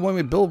 man, they really want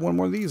me to build one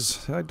more of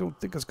these. I don't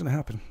think that's going to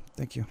happen.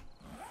 Thank you.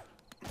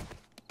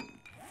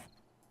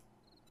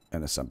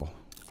 And assemble.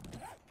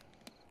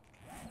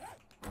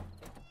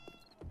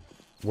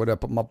 What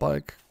up on my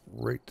bike?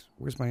 Right.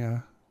 Where's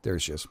my, there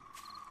she is.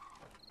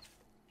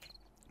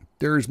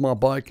 There's my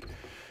bike.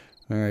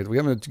 Alright, we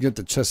haven't get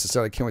to test this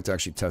out. I can't wait to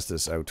actually test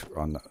this out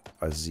on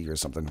a Z or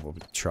something. We'll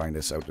be trying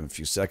this out in a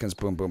few seconds.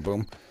 Boom, boom,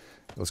 boom.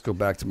 Let's go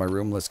back to my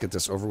room. Let's get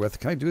this over with.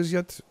 Can I do this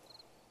yet?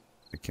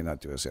 I cannot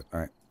do this yet.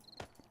 Alright.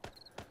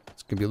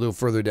 It's going to be a little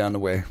further down the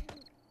way.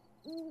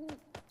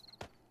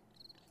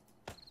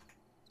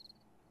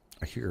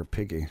 I hear a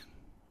piggy.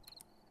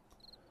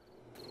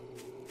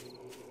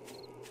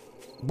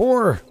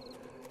 Boar!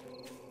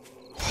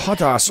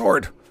 Hata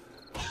sword!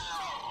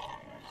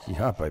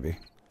 Yeah, baby.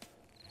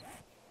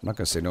 I'm not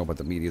going to say no about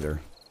the meat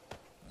either.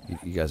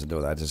 You guys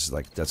know that. This is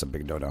like, that's a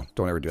big no-no.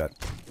 Don't ever do that.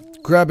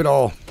 Grab it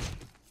all!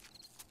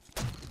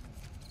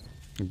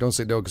 And don't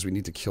say no because we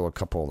need to kill a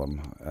couple of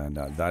them. And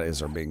that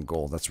is our main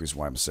goal. That's the reason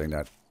why I'm saying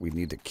that. We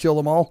need to kill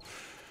them all.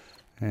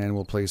 And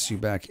we'll place you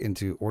back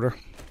into order.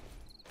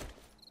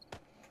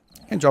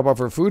 And drop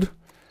off our food.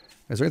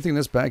 Is there anything in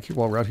this bag here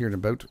while we're out here and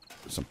about?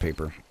 Some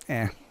paper.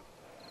 Eh.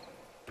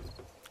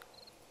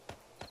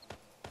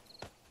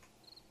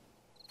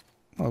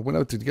 Well, I went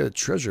out to get it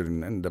treasured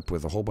and ended up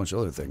with a whole bunch of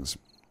other things.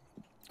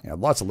 Yeah,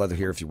 lots of leather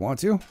here if you want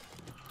to.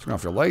 Turn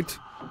off your light.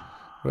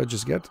 What did I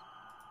just get?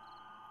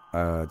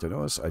 Don't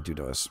notice? I do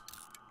notice.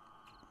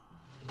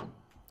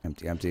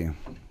 Empty, empty.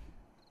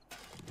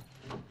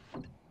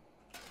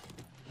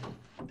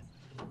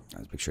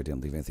 Let's make sure I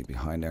didn't leave anything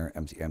behind there.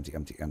 Empty, empty,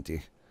 empty,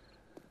 empty.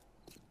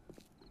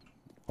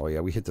 Oh yeah,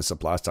 we hit this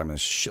up last time and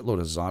a shitload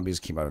of zombies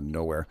came out of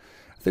nowhere.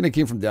 I think they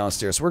came from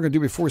downstairs. So what we're going to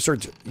do before we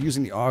start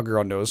using the auger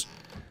on those,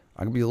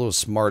 I'm going to be a little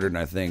smarter than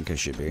I think I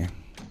should be.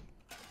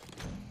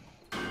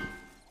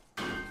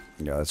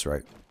 Yeah, that's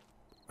right.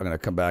 I'm going to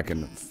come back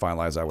and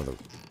finalize out with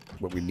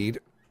what we need.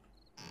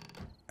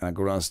 And I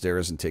go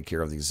downstairs and take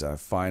care of these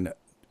fine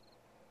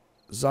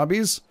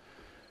zombies.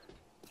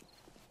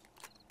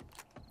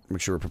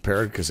 Make sure we're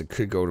prepared because it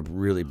could go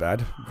really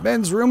bad.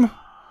 Men's room.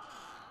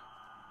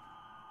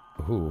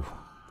 Ooh.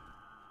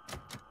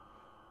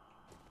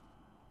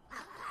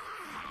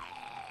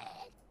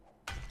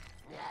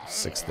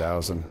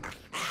 $6,000.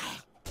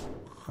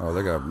 Oh,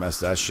 they're gonna mess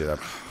that shit up.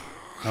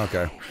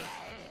 Okay.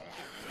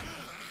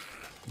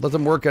 Let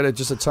them work at it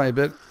just a tiny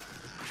bit.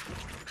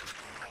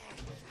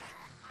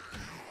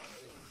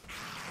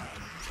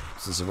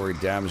 Since I've already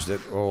damaged it.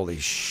 Holy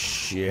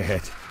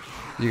shit.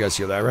 You guys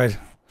hear that, right?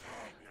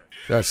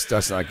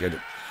 That's not good.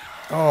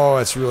 Oh,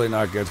 that's really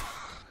not good.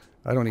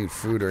 I don't need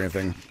food or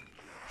anything.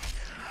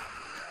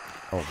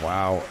 Oh,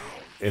 wow.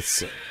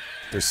 There's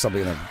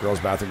somebody in the girl's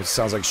bathroom. It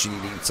sounds like she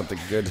needs something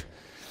good.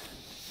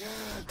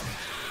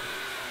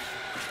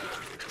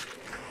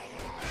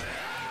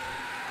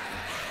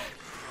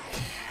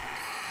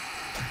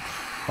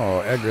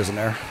 Oh, Edgar's in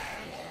there.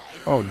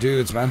 Oh,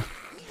 dudes, man.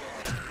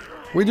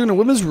 What are you doing in the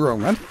women's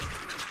room, man?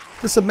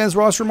 This is a men's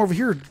washroom over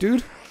here,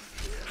 dude.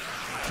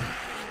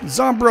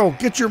 Zombro,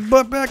 get your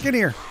butt back in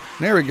here.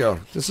 There we go.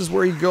 This is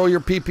where you go,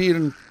 your pee-pee,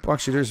 and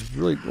actually there's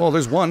really, well,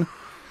 there's one.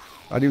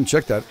 I didn't even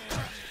check that.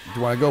 Do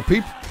you want to go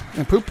peep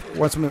and poop?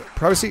 Want some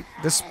privacy?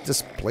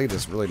 This blade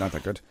is really not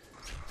that good.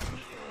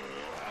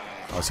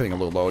 I was hitting a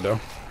little low, though.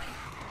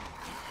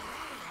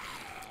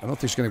 I don't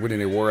think she's going to win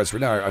any wars. Right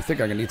now, I think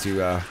I'm going to need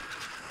to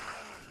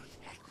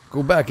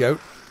go back out.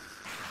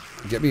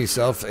 Get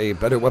myself a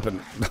better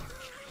weapon.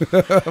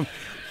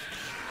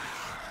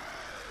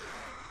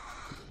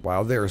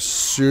 Wow, they're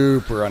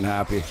super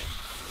unhappy.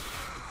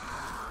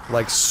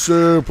 Like,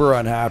 super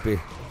unhappy.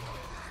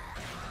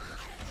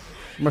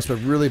 Must have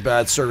been really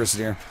bad service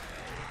in here.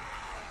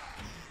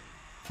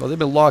 Well, they've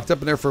been locked up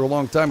in there for a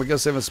long time. I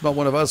guess they haven't smelled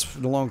one of us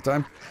in a long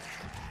time.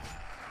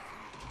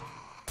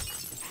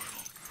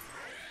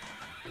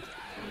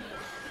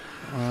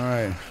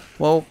 Alright.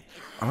 Well,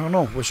 I don't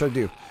know. What should I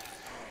do?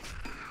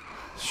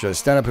 Should I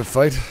stand up and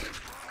fight?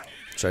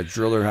 Should I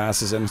drill their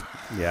asses in?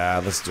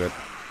 Yeah, let's do it.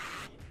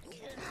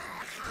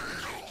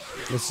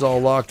 This is all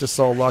locked. This is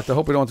all locked. I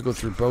hope we don't have to go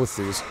through both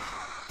these.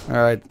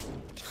 Alright.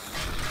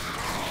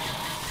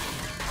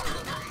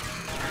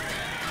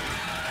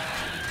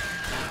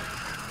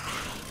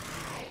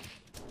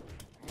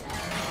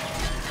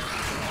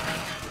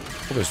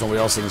 Hope there's nobody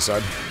else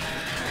inside.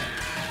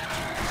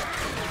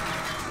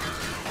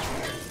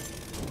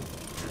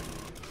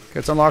 Okay,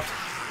 it's unlocked.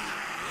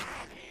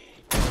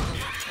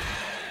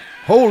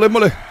 Holy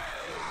moly!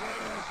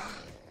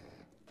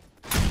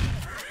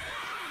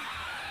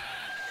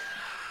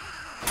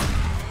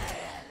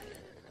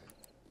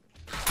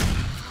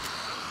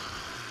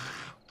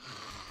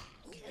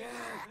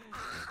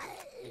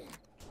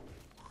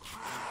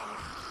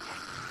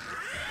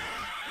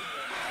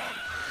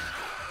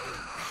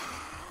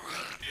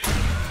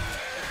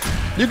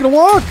 You can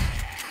walk!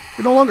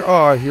 You're no longer...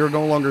 Oh, you're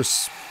no longer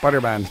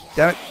Spider-Man.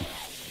 Damn it.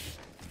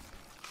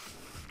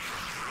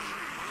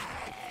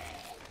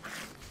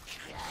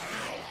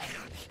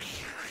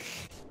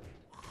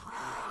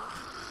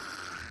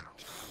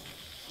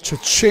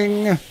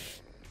 Cha-ching!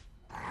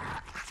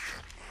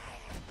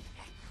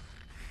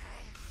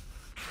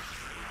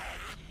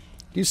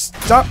 You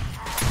stop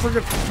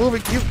friggin'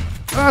 moving, you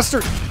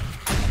bastard!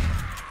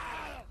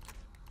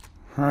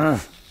 Huh.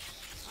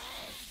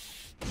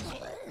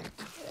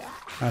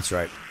 That's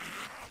right.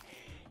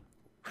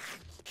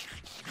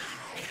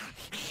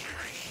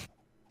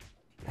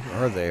 Where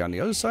are they? On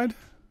the other side?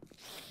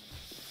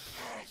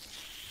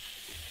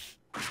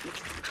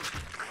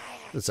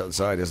 It's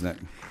outside, isn't it?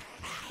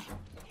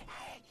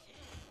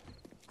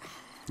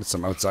 There's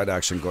some outside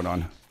action going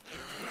on.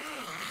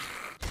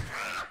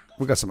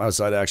 We got some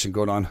outside action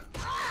going on.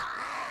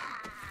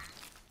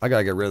 I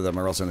gotta get rid of them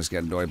or else I'm just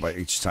getting annoyed by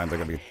each time they're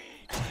gonna be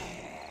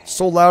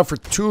so loud for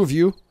two of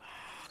you.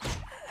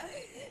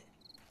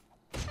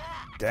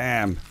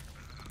 Damn. You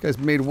guys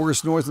made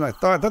worse noise than I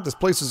thought. I thought this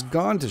place is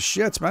gone to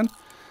shits, man.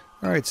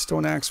 Alright,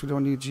 stone axe, we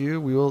don't need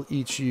you. We will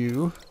eat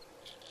you.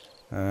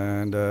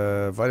 And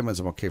vitamins,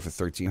 I'm okay for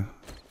 13.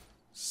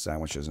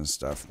 Sandwiches and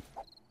stuff.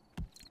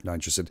 Not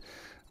interested.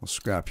 We'll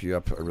scrap you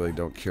up. I really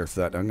don't care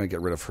for that. I'm going to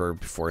get rid of her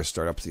before I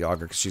start up the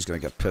auger because she's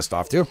going to get pissed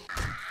off too.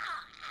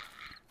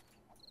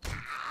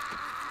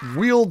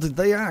 Wield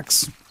the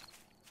axe.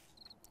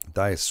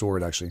 Die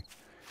sword, actually.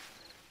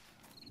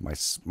 My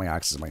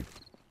axe is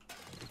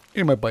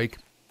in my bike.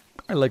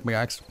 I like my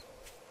axe.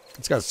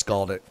 It's got a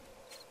skull in it.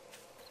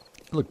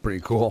 It looked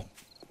pretty cool.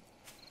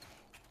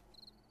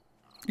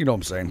 You know what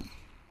I'm saying.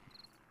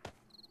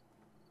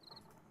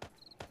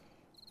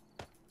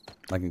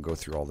 I can go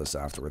through all this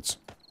afterwards.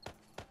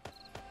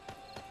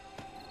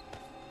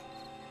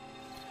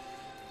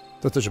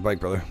 Don't touch your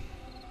bike, brother.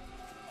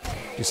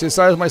 You see the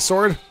size of my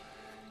sword?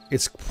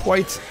 It's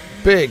quite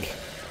big.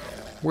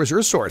 Where's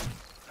your sword?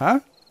 Huh?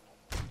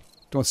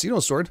 Don't see no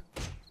sword.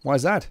 Why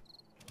is that?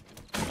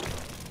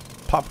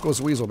 Pop goes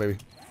the weasel, baby.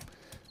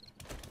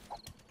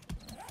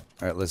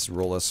 Alright, let's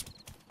roll this.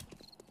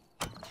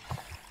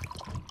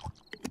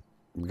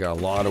 We got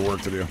a lot of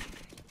work to do.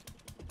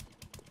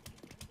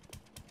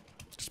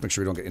 Just make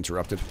sure we don't get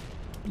interrupted.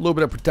 A little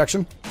bit of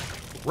protection.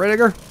 Right,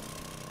 Edgar?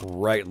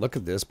 Right, look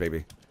at this,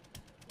 baby.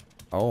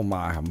 Oh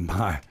my,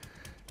 my.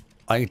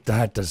 Ain't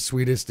that the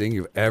sweetest thing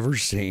you've ever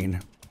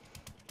seen?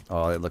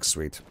 Oh, it looks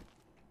sweet.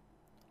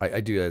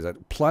 I do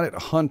that. Planet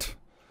Hunt.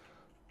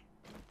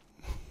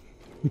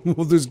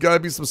 Well, there's gotta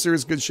be some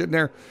serious good shit in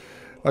there.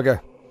 Okay.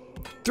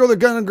 Throw the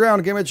gun on the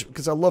ground, GameEdged,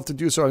 because I love to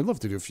do so. I love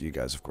to do it for you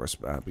guys, of course.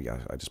 But yeah,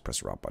 I just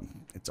press the rock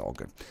button. It's all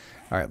good.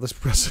 Alright, let's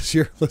press this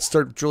here. Let's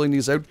start drilling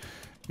these out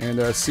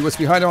and see what's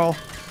behind them all.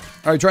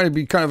 Alright, trying to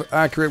be kind of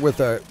accurate with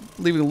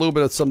leaving a little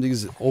bit of some of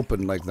these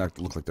open, like not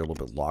look like they're a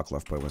little bit locked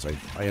left, but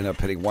I ended up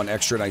hitting one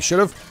extra than I should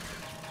have.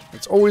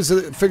 It's always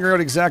figuring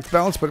out exact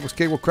balance, but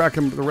okay, we'll crack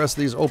them, the rest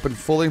of these open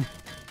fully.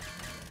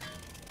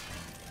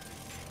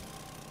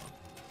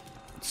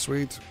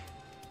 Sweet.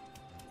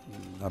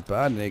 Not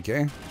bad, an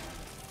AK.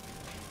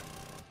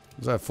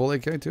 Is that a full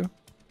AK too?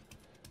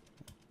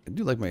 I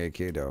do like my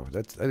AK though.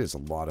 That is a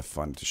lot of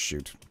fun to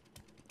shoot.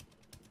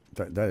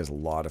 That is a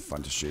lot of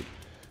fun to shoot.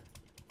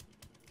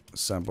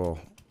 Assemble,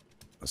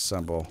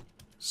 assemble,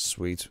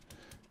 sweet.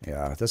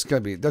 Yeah, that's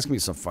gonna be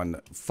some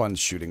fun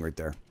shooting right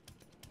there.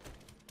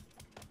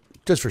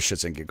 Just for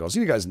shits and giggles.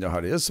 You guys know how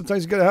it is.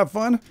 Sometimes you gotta have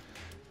fun.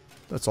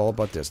 That's all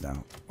about this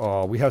now.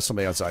 Oh, we have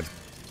somebody outside.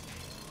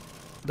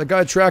 That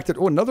guy attracted.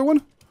 Oh, another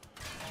one?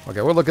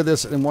 Okay, we'll look at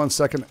this in 1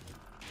 second.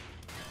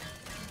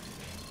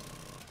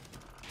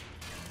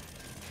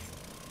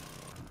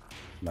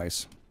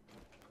 Nice.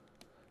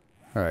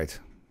 Alright.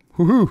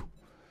 Woohoo!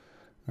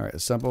 Alright,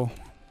 assemble.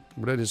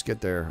 What did I just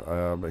get there?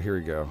 But here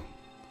we go.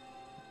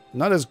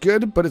 Not as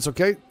good, but it's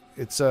okay.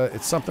 It's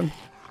something.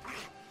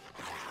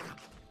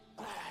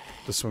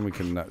 This one we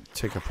can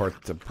take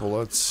apart the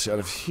bullets out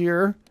of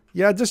here.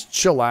 Yeah, just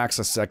chillax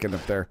a second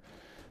up there.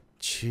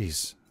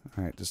 Jeez.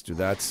 Alright, just do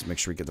that. Make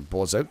sure we get the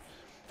bullets out.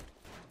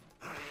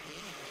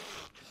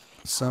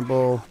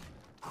 Assemble.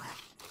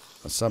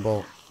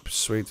 Assemble.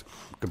 Sweet.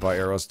 Goodbye,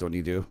 arrows. Don't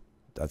need you.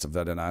 That's a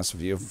very nice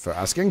of you for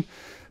asking.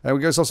 And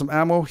we got ourselves some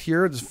ammo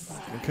here.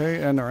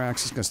 Okay, and our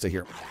axe is going to stay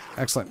here.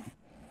 Excellent.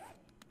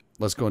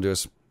 Let's go and do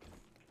this.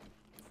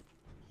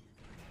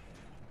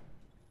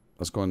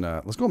 Let's go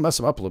and mess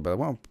them up a little bit. I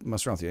want to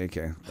mess around with the AK.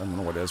 I don't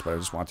know what it is, but I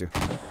just want to.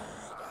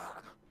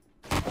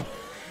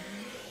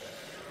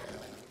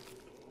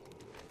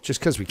 Just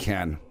because we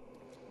can.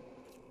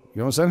 You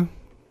know what I'm saying?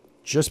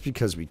 Just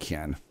because we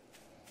can.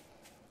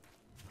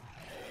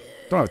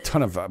 Don't have a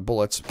ton of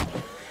bullets.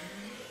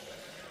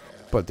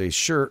 But they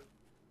sure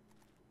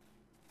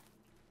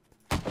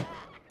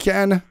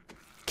can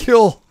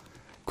kill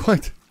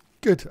quite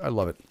good. I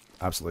love it.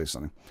 Absolutely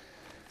stunning.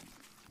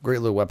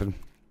 Great little weapon.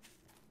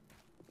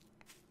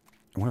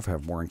 I wonder if I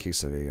have more in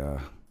case a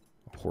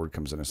horde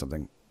comes in or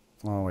something.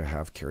 Oh, I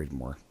have carried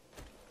more.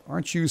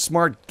 Aren't you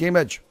smart,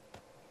 GameEdged?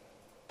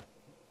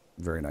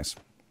 Very nice.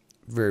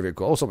 Very, very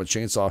cool. Also have a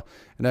chainsaw.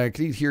 And I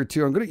can eat here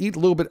too. I'm going to eat a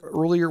little bit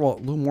earlier. Well, a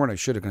little more than I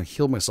should. I'm going to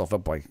heal myself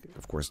up by,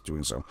 of course,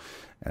 doing so.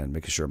 And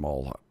making sure I'm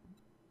all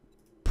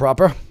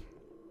proper.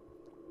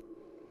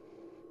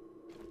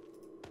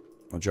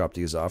 I'll drop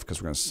these off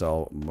because we're going to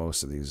sell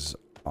most of these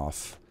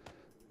off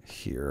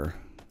here.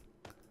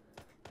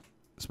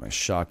 This is my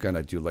shotgun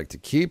I do like to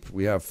keep.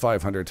 We have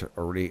 500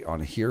 already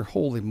on here.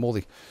 Holy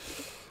moly.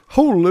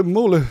 Holy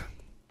moly.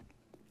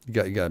 You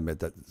got to admit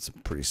that it's a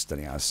pretty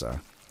stunning ass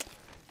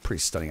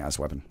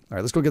weapon. All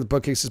right, let's go get the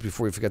bookcases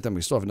before we forget them.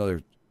 We still have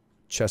another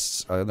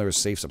chests, another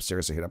safes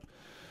upstairs to hit up.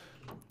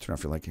 Turn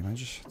off your light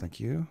image. Thank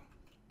you.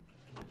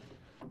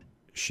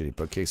 Shitty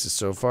bookcases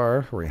so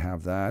far. We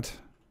have that.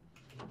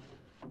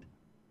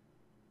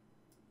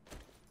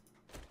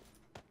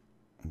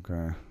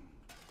 Okay.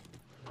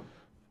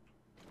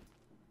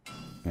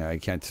 Yeah, I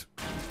can't.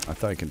 I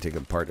thought I can take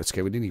it apart. It's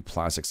okay. We didn't need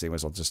plastics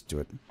anyways. I'll just do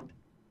it.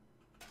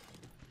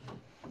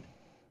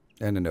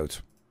 And a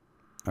note.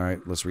 All right,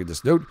 let's read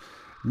this note.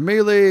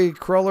 Melee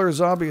crawler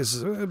zombie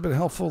has been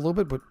helpful a little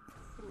bit, but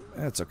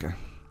that's okay.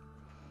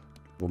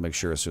 We'll make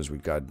sure as soon as we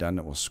got done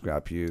that we'll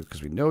scrap you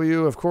because we know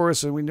you, of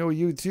course, and we know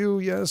you too.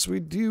 Yes, we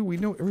do. We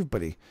know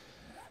everybody.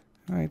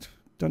 All right,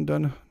 done,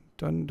 done,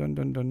 done, done,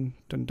 done, done,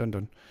 done, done,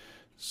 done.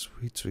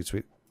 Sweet, sweet,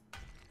 sweet.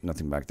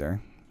 Nothing back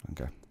there.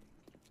 Okay.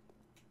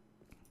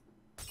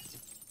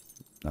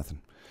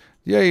 Nothing.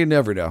 Yeah, you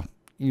never know.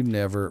 You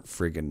never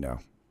friggin' know.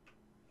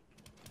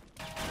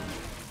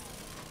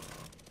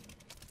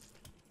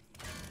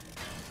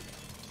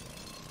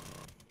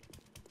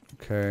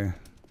 Okay.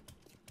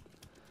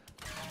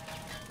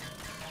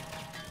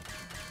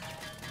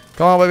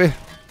 Come on, baby.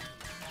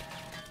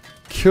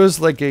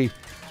 Kills like a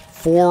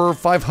 400 or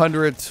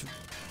 500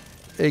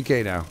 AK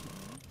now.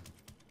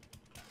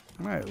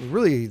 Alright,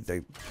 really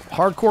they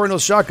hardcore in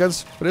those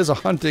shotguns, but it is a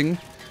hunting.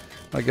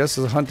 I guess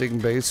it's a hunting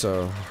base,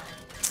 so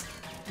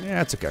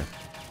yeah, it's okay.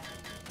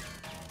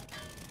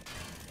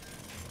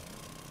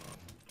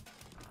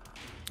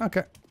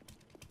 Okay.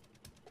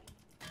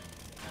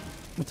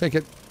 We'll take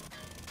it.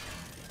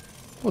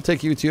 We'll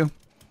take you too.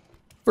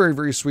 Very,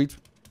 very sweet.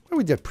 Well,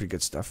 we did pretty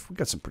good stuff. We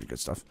got some pretty good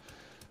stuff.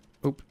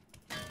 Oop.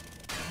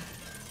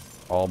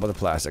 All but the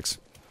plastics.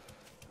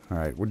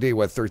 Alright, we're day,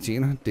 what,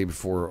 13? Day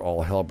before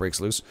all hell breaks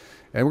loose.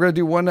 And we're going to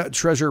do one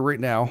treasure right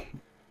now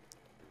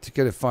to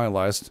get it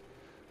finalized.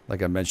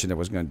 Like I mentioned, I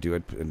was going to do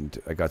it, and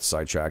I got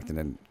sidetracked, and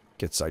then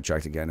get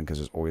sidetracked again, because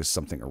there's always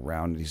something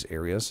around these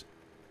areas.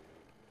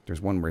 There's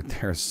one right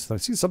there. So I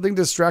see something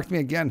distract me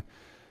again.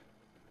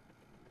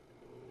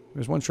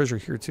 There's one treasure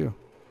here, too.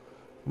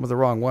 I'm with the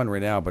wrong one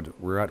right now, but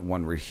we're at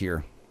one right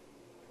here.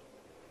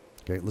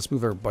 Okay, let's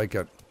move our bike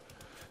out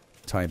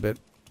a tiny bit.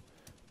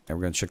 And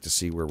we're going to check to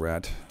see where we're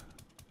at.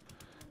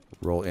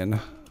 Roll in.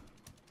 A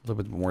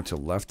little bit more to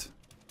the left.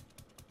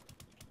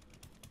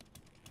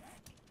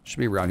 Should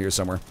be around here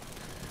somewhere.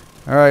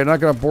 Alright, not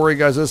going to bore you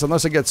guys with this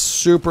unless I get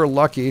super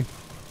lucky.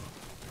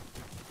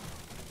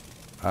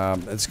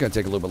 It's going to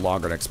take a little bit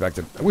longer than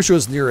expected. I wish it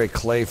was near a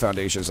clay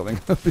foundation or something.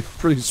 That'd be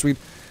pretty sweet.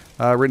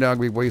 Right now, I'm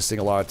going to be wasting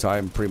a lot of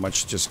time pretty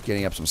much just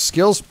getting up some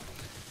skills.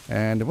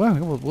 And, well,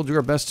 we'll do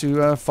our best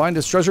to find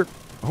this treasure.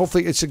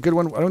 Hopefully, it's a good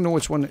one. I don't know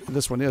which one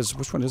this one is.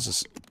 Which one is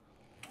this?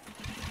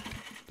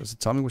 Does it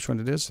tell me which one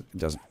it is? It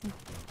doesn't.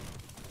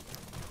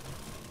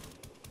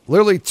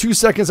 Literally 2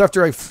 seconds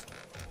after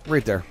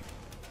right there.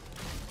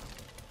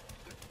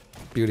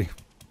 Beauty.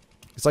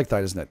 It's like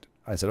that, isn't it?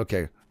 I said,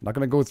 okay, I'm not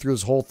going to go through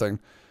this whole thing.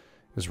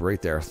 It's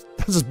right there.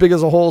 That's as big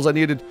as the hole as I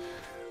needed.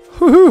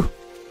 Woohoo!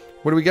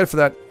 What do we get for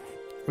that?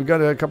 We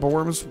got a couple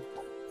worms.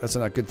 That's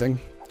not a good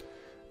thing.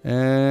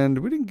 And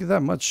we didn't get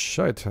that much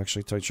shite,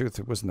 actually, to tell you the truth.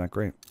 It wasn't that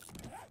great.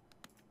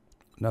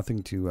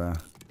 Nothing to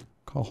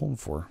call home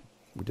for.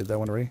 We did that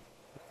one already.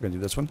 We're going to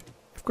do this one.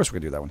 Of course we're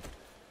going to do that one.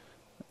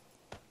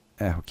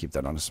 We'll keep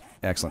that on us.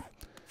 Excellent.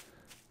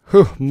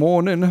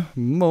 Morning,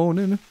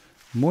 morning,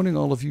 morning,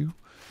 all of you.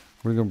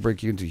 We're going to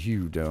break you into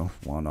hue, though.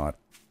 Why not?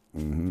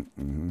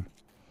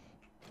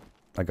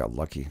 I got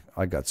lucky.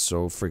 I got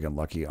so friggin'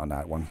 lucky on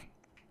that one.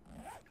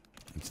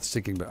 It's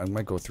thinking, but I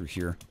might go through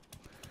here.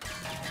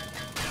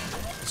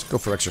 Let's go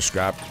for extra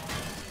scrap.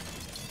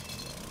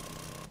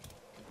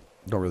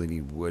 Don't really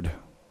need wood.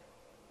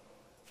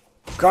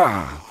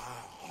 Gah!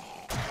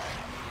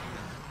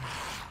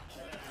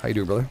 How you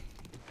doing, brother?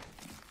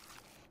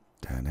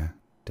 Dana,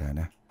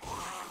 Dana.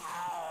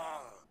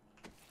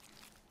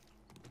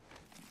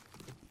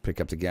 Pick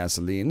up the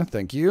gasoline.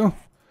 Thank you.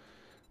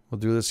 We'll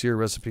do this here.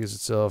 Recipes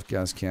itself.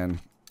 Gas can.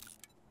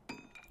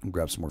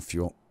 Grab some more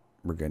fuel.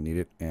 We're going to need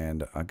it.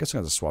 And I guess I'm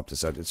going to swap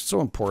this out. It's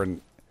so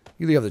important.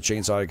 Either you have the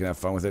chainsaw, you can have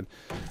fun with it.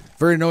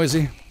 Very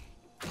noisy.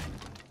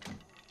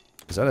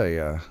 Is that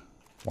a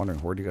wandering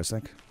horde, do you guys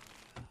think?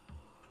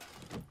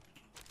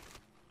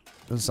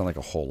 Doesn't sound like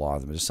a whole lot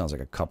of them. It just sounds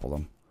like a couple of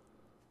them.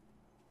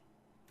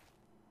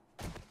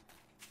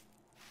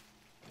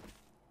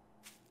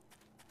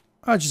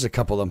 Oh, just a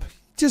couple of them.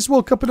 Just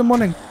woke up in the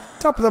morning.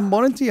 Top of the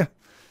morning to you.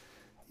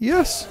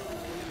 Yes.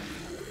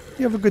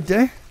 You have a good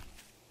day.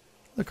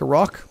 Like a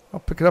rock. I'll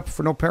pick it up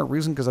for no apparent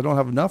reason because I don't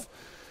have enough.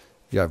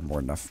 You have more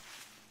than enough.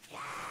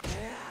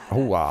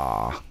 Oh,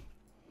 ah.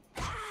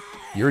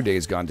 Your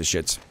day's gone to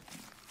shits.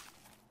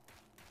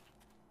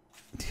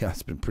 Yeah,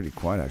 it's been pretty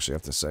quiet, actually, I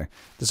have to say.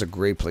 This is a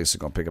great place to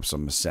go and pick up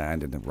some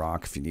sand and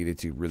rock if you needed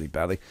to really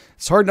badly.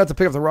 It's hard not to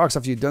pick up the rocks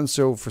after you've done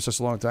so for such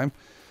a long time.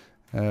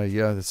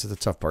 Yeah, this is the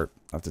tough part,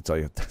 I have to tell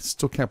you. I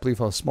still can't believe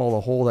how small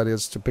a hole that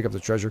is to pick up the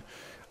treasure.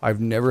 I've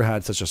never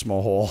had such a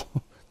small hole.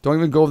 Don't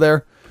even go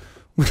there.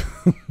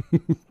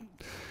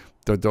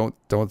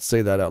 Don't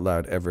say that out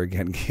loud ever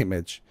again,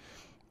 GameEdged.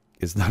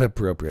 It's not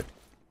appropriate.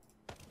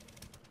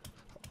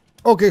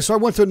 Okay, so I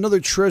went to another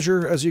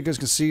treasure. As you guys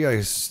can see, I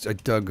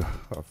dug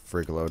a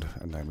frig load,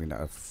 and I mean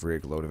a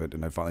frig load of it,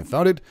 and I finally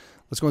found it.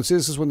 Let's go and see.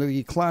 This is one of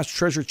the class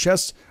treasure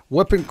chests.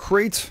 Weapon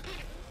crate.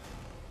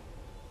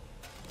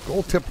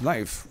 Gold tip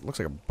knife. Looks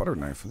like a butter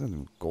knife. It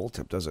doesn't gold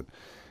tip, does it?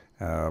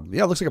 Yeah,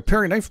 it looks like a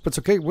parry knife, but it's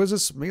okay. What is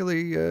this?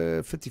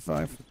 Melee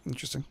 55.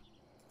 Interesting.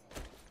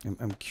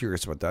 I'm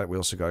curious about that. We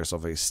also got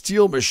ourselves a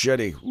steel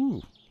machete.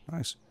 Ooh,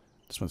 nice.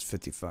 This one's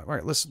 55. All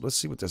right, let's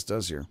see what this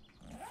does here.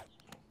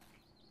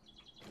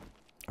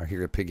 I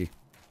hear a piggy.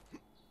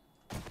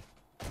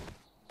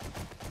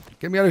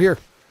 Get me out of here.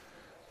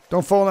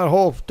 Don't fall in that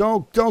hole.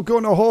 Don't go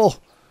in the hole.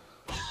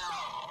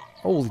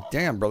 Holy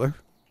damn, brother.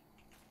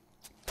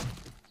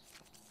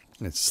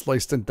 And it's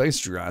sliced and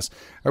diced your ass.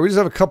 We just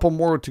have a couple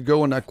more to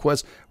go on that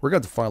quest. We're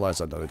going to finalize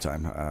that another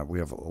time. We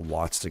have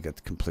lots to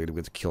get completed. We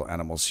have to kill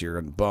animals here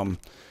and bum.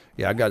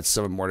 Yeah, I got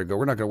 7 more to go.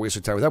 We're not going to waste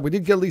our time with that. We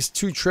did get at least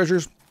 2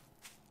 treasures.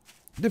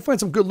 Did find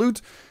some good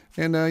loot.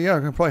 And yeah,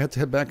 I'm going to probably have to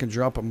head back and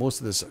drop most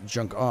of this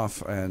junk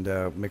off and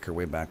make our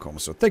way back home.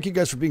 So thank you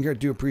guys for being here. I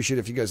do appreciate it.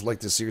 If you guys like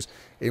this series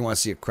and you want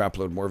to see a crap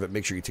load more of it,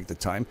 make sure you take the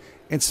time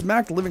and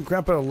smack the living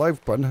crap out of the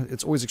like button.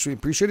 It's always extremely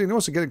appreciated. And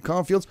also getting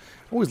Confields.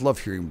 I always love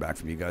hearing back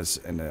from you guys.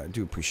 And I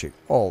do appreciate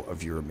all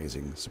of your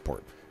amazing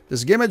support. This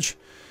is GameEdged.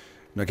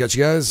 And I'll catch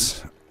you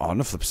guys on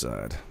the flip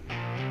side.